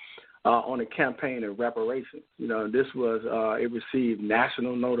seat, on a campaign of reparations. This was it received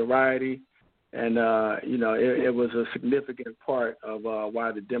national notoriety, and it was a significant part of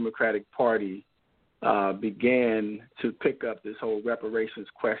why the Democratic Party began to pick up this whole reparations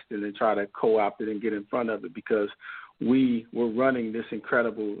question and try to co-opt it and get in front of it, because we were running this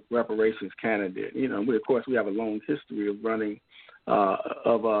incredible reparations candidate. Of course, we have a long history of running,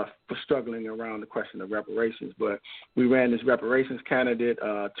 for struggling around the question of reparations, but we ran this reparations candidate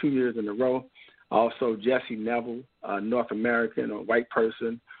 2 years in a row. Also, Jesse Neville, a North American, a white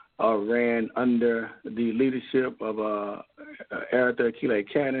person, ran under the leadership of Aretha Akile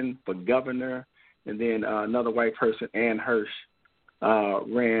Cannon for governor. And then another white person, Ann Hirsch,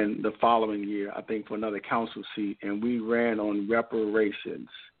 ran the following year, I think, for another council seat, and we ran on reparations.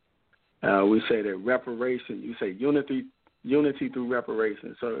 We say that reparations, you say unity through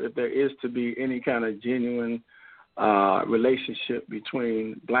reparations. So if there is to be any kind of genuine relationship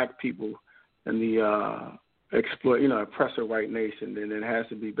between black people and the oppressor white nation, then it has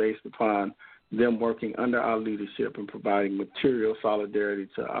to be based upon them working under our leadership and providing material solidarity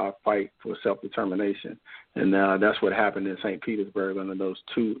to our fight for self-determination. And that's what happened in St. Petersburg under those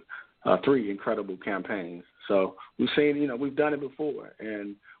three incredible campaigns. So we've seen, we've done it before,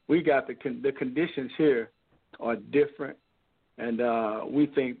 and we got the conditions here are different, and we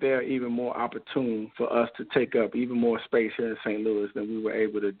think they're even more opportune for us to take up even more space here in St. Louis than we were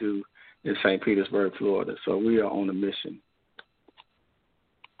able to do in St. Petersburg, Florida. So we are on a mission.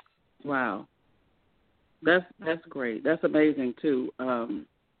 Wow. That's great. That's amazing too. To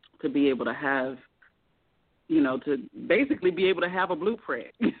be able to have, to basically be able to have a blueprint.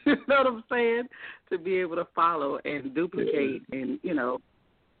 You know what I'm saying? To be able to follow and duplicate and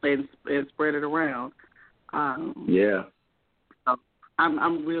and spread it around. Yeah. So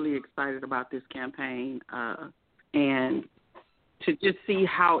I'm really excited about this campaign and to just see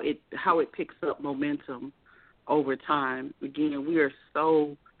how it picks up momentum over time. Again, we are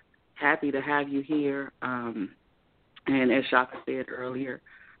so happy to have you here, and as Shaka said earlier,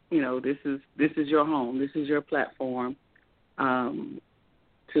 this is your home, this is your platform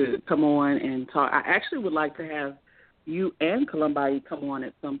to come on and talk. I actually would like to have you and Columbi come on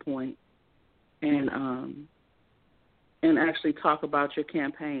at some point and actually talk about your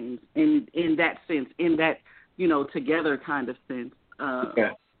campaigns in that sense, in that together kind of sense.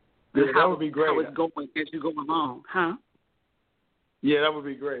 Yeah, that would be great. How it's going as you go along, huh? Yeah, that would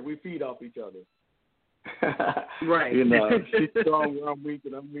be great. We feed off each other. Right. She's strong where I'm weak,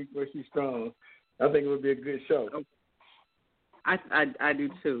 and I'm weak where she's strong. I think it would be a good show. I do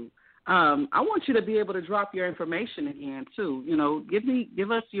too. I want you to be able to drop your information again too.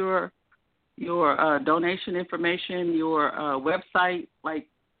 Give us your donation information, your website. Like,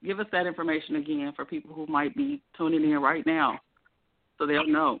 give us that information again for people who might be tuning in right now, so they'll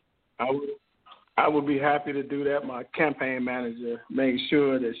know. I would be happy to do that. My campaign manager made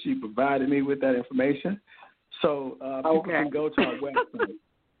sure that she provided me with that information. So people can go to our website,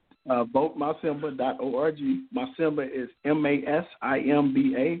 votemassimba.org. Massimba is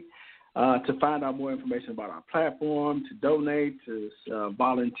Massimba, to find out more information about our platform, to donate, to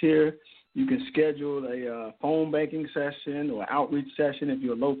volunteer. You can schedule a phone banking session or outreach session if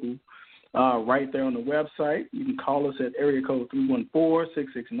you're local. Right there on the website. You can call us at area code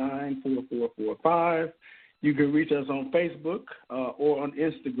 314-669-4445. You can reach us on Facebook or on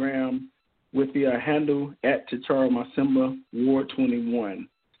Instagram with the handle at Ticharawa Massimba Ward 21.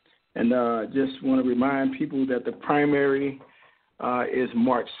 And just want to remind people that the primary is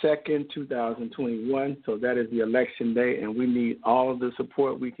March 2nd, 2021. So that is the election day, and we need all of the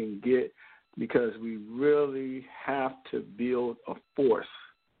support we can get because we really have to build a force.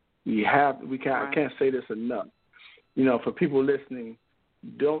 I can't say this enough. For people listening,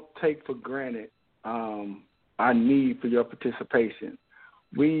 don't take for granted our need for your participation.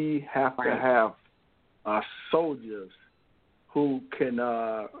 We have to have soldiers who can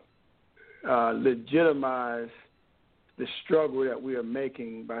legitimize the struggle that we are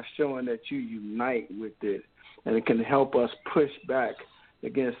making by showing that you unite with it, and it can help us push back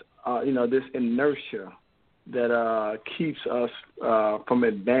against, this inertia that keeps us from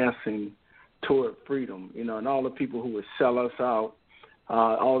advancing toward freedom, and all the people who would sell us out,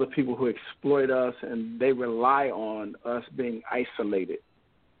 all the people who exploit us, and they rely on us being isolated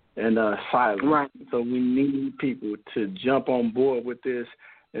and silent. Right. So we need people to jump on board with this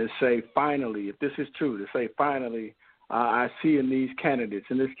and say, finally, if this is true, to say, finally, I see in this candidate,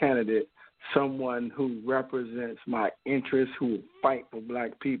 someone who represents my interests, who will fight for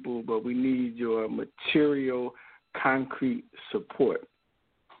black people, but we need your material, concrete support.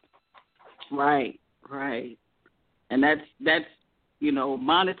 Right. And that's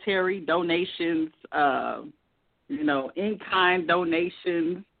monetary donations, in-kind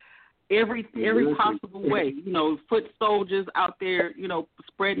donations, every possible way, foot soldiers out there,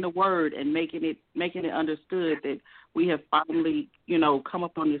 spreading the word and making it understood that we have finally, come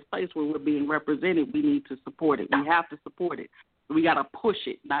up on this place where we're being represented. We need to support it. We have to support it. We got to push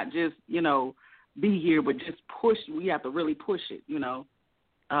it, not just, be here, but just push. We have to really push it,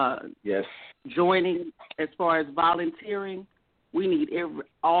 Yes. Joining as far as volunteering, we need every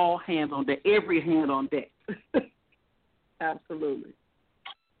hand on deck. Absolutely.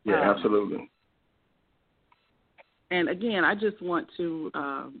 Yeah, absolutely. And again, I just want to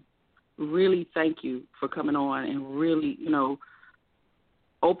really thank you for coming on and really,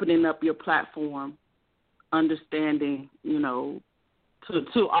 opening up your platform, understanding, to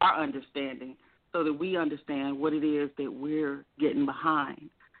our understanding, so that we understand what it is that we're getting behind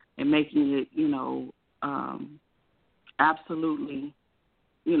and making it, absolutely,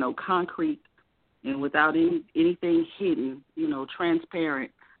 concrete and without anything hidden,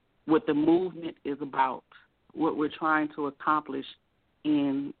 transparent, what the movement is about, what we're trying to accomplish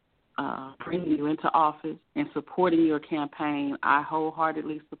in bringing you into office and supporting your campaign. I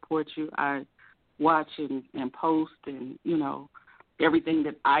wholeheartedly support you. I watch and post and, everything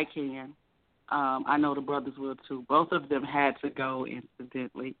that I can. I know the brothers will too. Both of them had to go,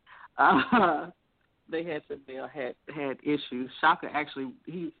 incidentally. They had issues. Shaka actually,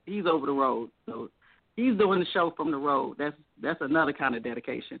 he's over the road, so he's doing the show from the road. That's another kind of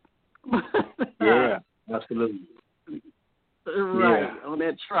dedication. Yeah, absolutely. Right, yeah. On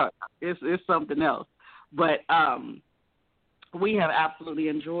that truck, it's something else. But we have absolutely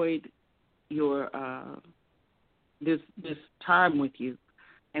enjoyed your this time with you,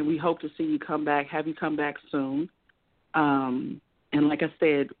 and we hope to see you come back. Have you come back soon? And like I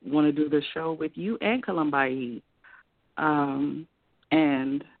said, want to do the show with you and Kalambayi,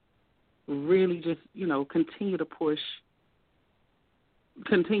 and really just continue to push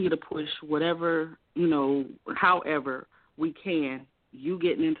whatever however we can. You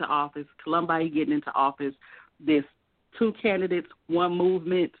getting into office, Kalambayi getting into office. This 2 candidates, 1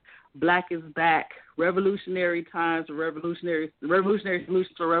 movement. Black is back. Revolutionary times, revolutionary solutions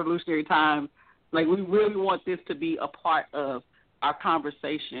for revolutionary times. Like, we really want this to be a part of our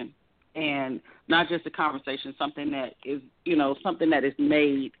conversation, and not just a conversation, something that is, something that is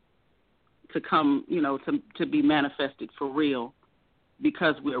made to come, to be manifested for real,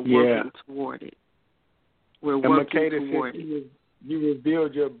 because we're working toward it. We're working toward it. You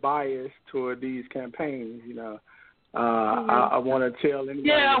revealed your bias toward these campaigns, I want to tell anybody.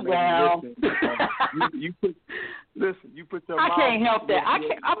 Yeah, well. You put your I mouth. can't help that. I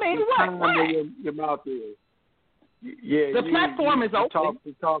mean, what? Your mouth is. Yeah, the platform is open.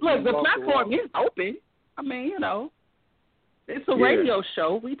 Look, the platform is open. I mean, it's a radio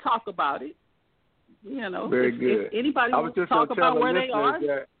show. We talk about it. Very good. If anybody wants to talk about where they are.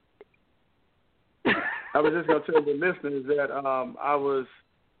 I was just going to tell the listeners that I was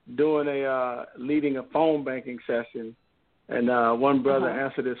leading a phone banking session, and one brother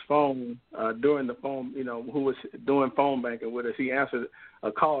answered his phone during the phone, who was doing phone banking with us. He answered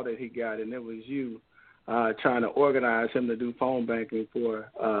a call that he got, and it was you trying to organize him to do phone banking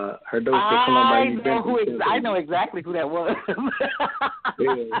for I know exactly who that was.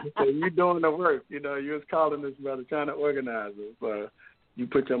 Yeah, so you doing the work. You was calling this brother, trying to organize it. So you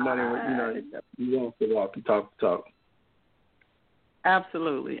put your money where, you want to walk, you talk the talk.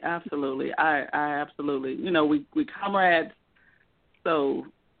 Absolutely. I absolutely. We comrades, so,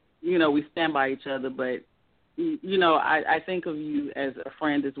 we stand by each other, but, I think of you as a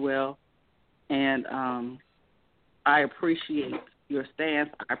friend as well, and I appreciate your stance.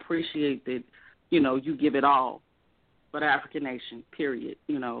 I appreciate that, you give it all for the African nation, period,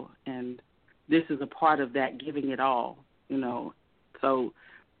 and this is a part of that, giving it all, so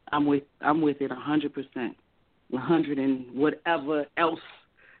I'm with it 100%. 100 and whatever else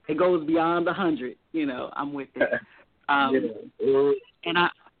it goes beyond 100, I'm with it. And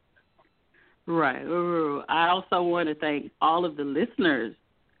I also want to thank all of the listeners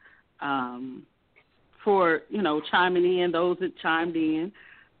for, chiming in, those that chimed in.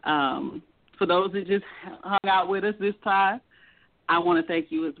 For those that just hung out with us this time, I want to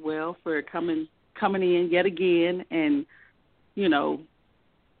thank you as well for coming in yet again and,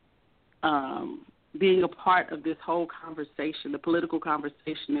 being a part of this whole conversation, the political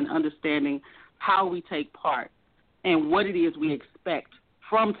conversation, and understanding how we take part and what it is we expect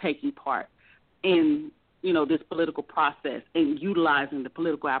from taking part in, this political process and utilizing the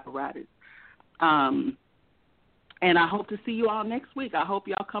political apparatus. And I hope to see you all next week. I hope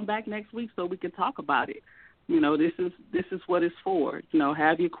y'all come back next week so we can talk about it. This is what it's for.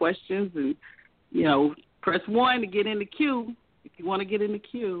 Have your questions and, press 1 to get in the queue if you want to get in the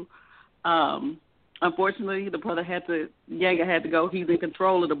queue. Unfortunately, the brother Yeager had to go. He's in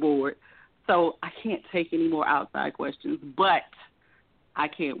control of the board. So I can't take any more outside questions, but I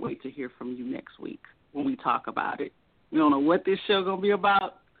can't wait to hear from you next week when we talk about it. We don't know what this show going to be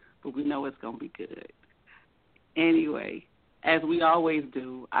about, but we know it's going to be good. Anyway, as we always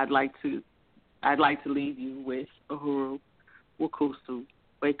do, I'd like to leave you with Uhuru Wakusu.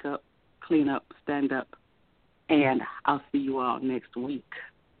 Wake up, clean up, stand up, and I'll see you all next week.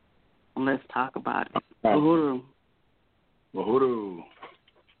 Let's talk about it. Uhuru. Uhuru.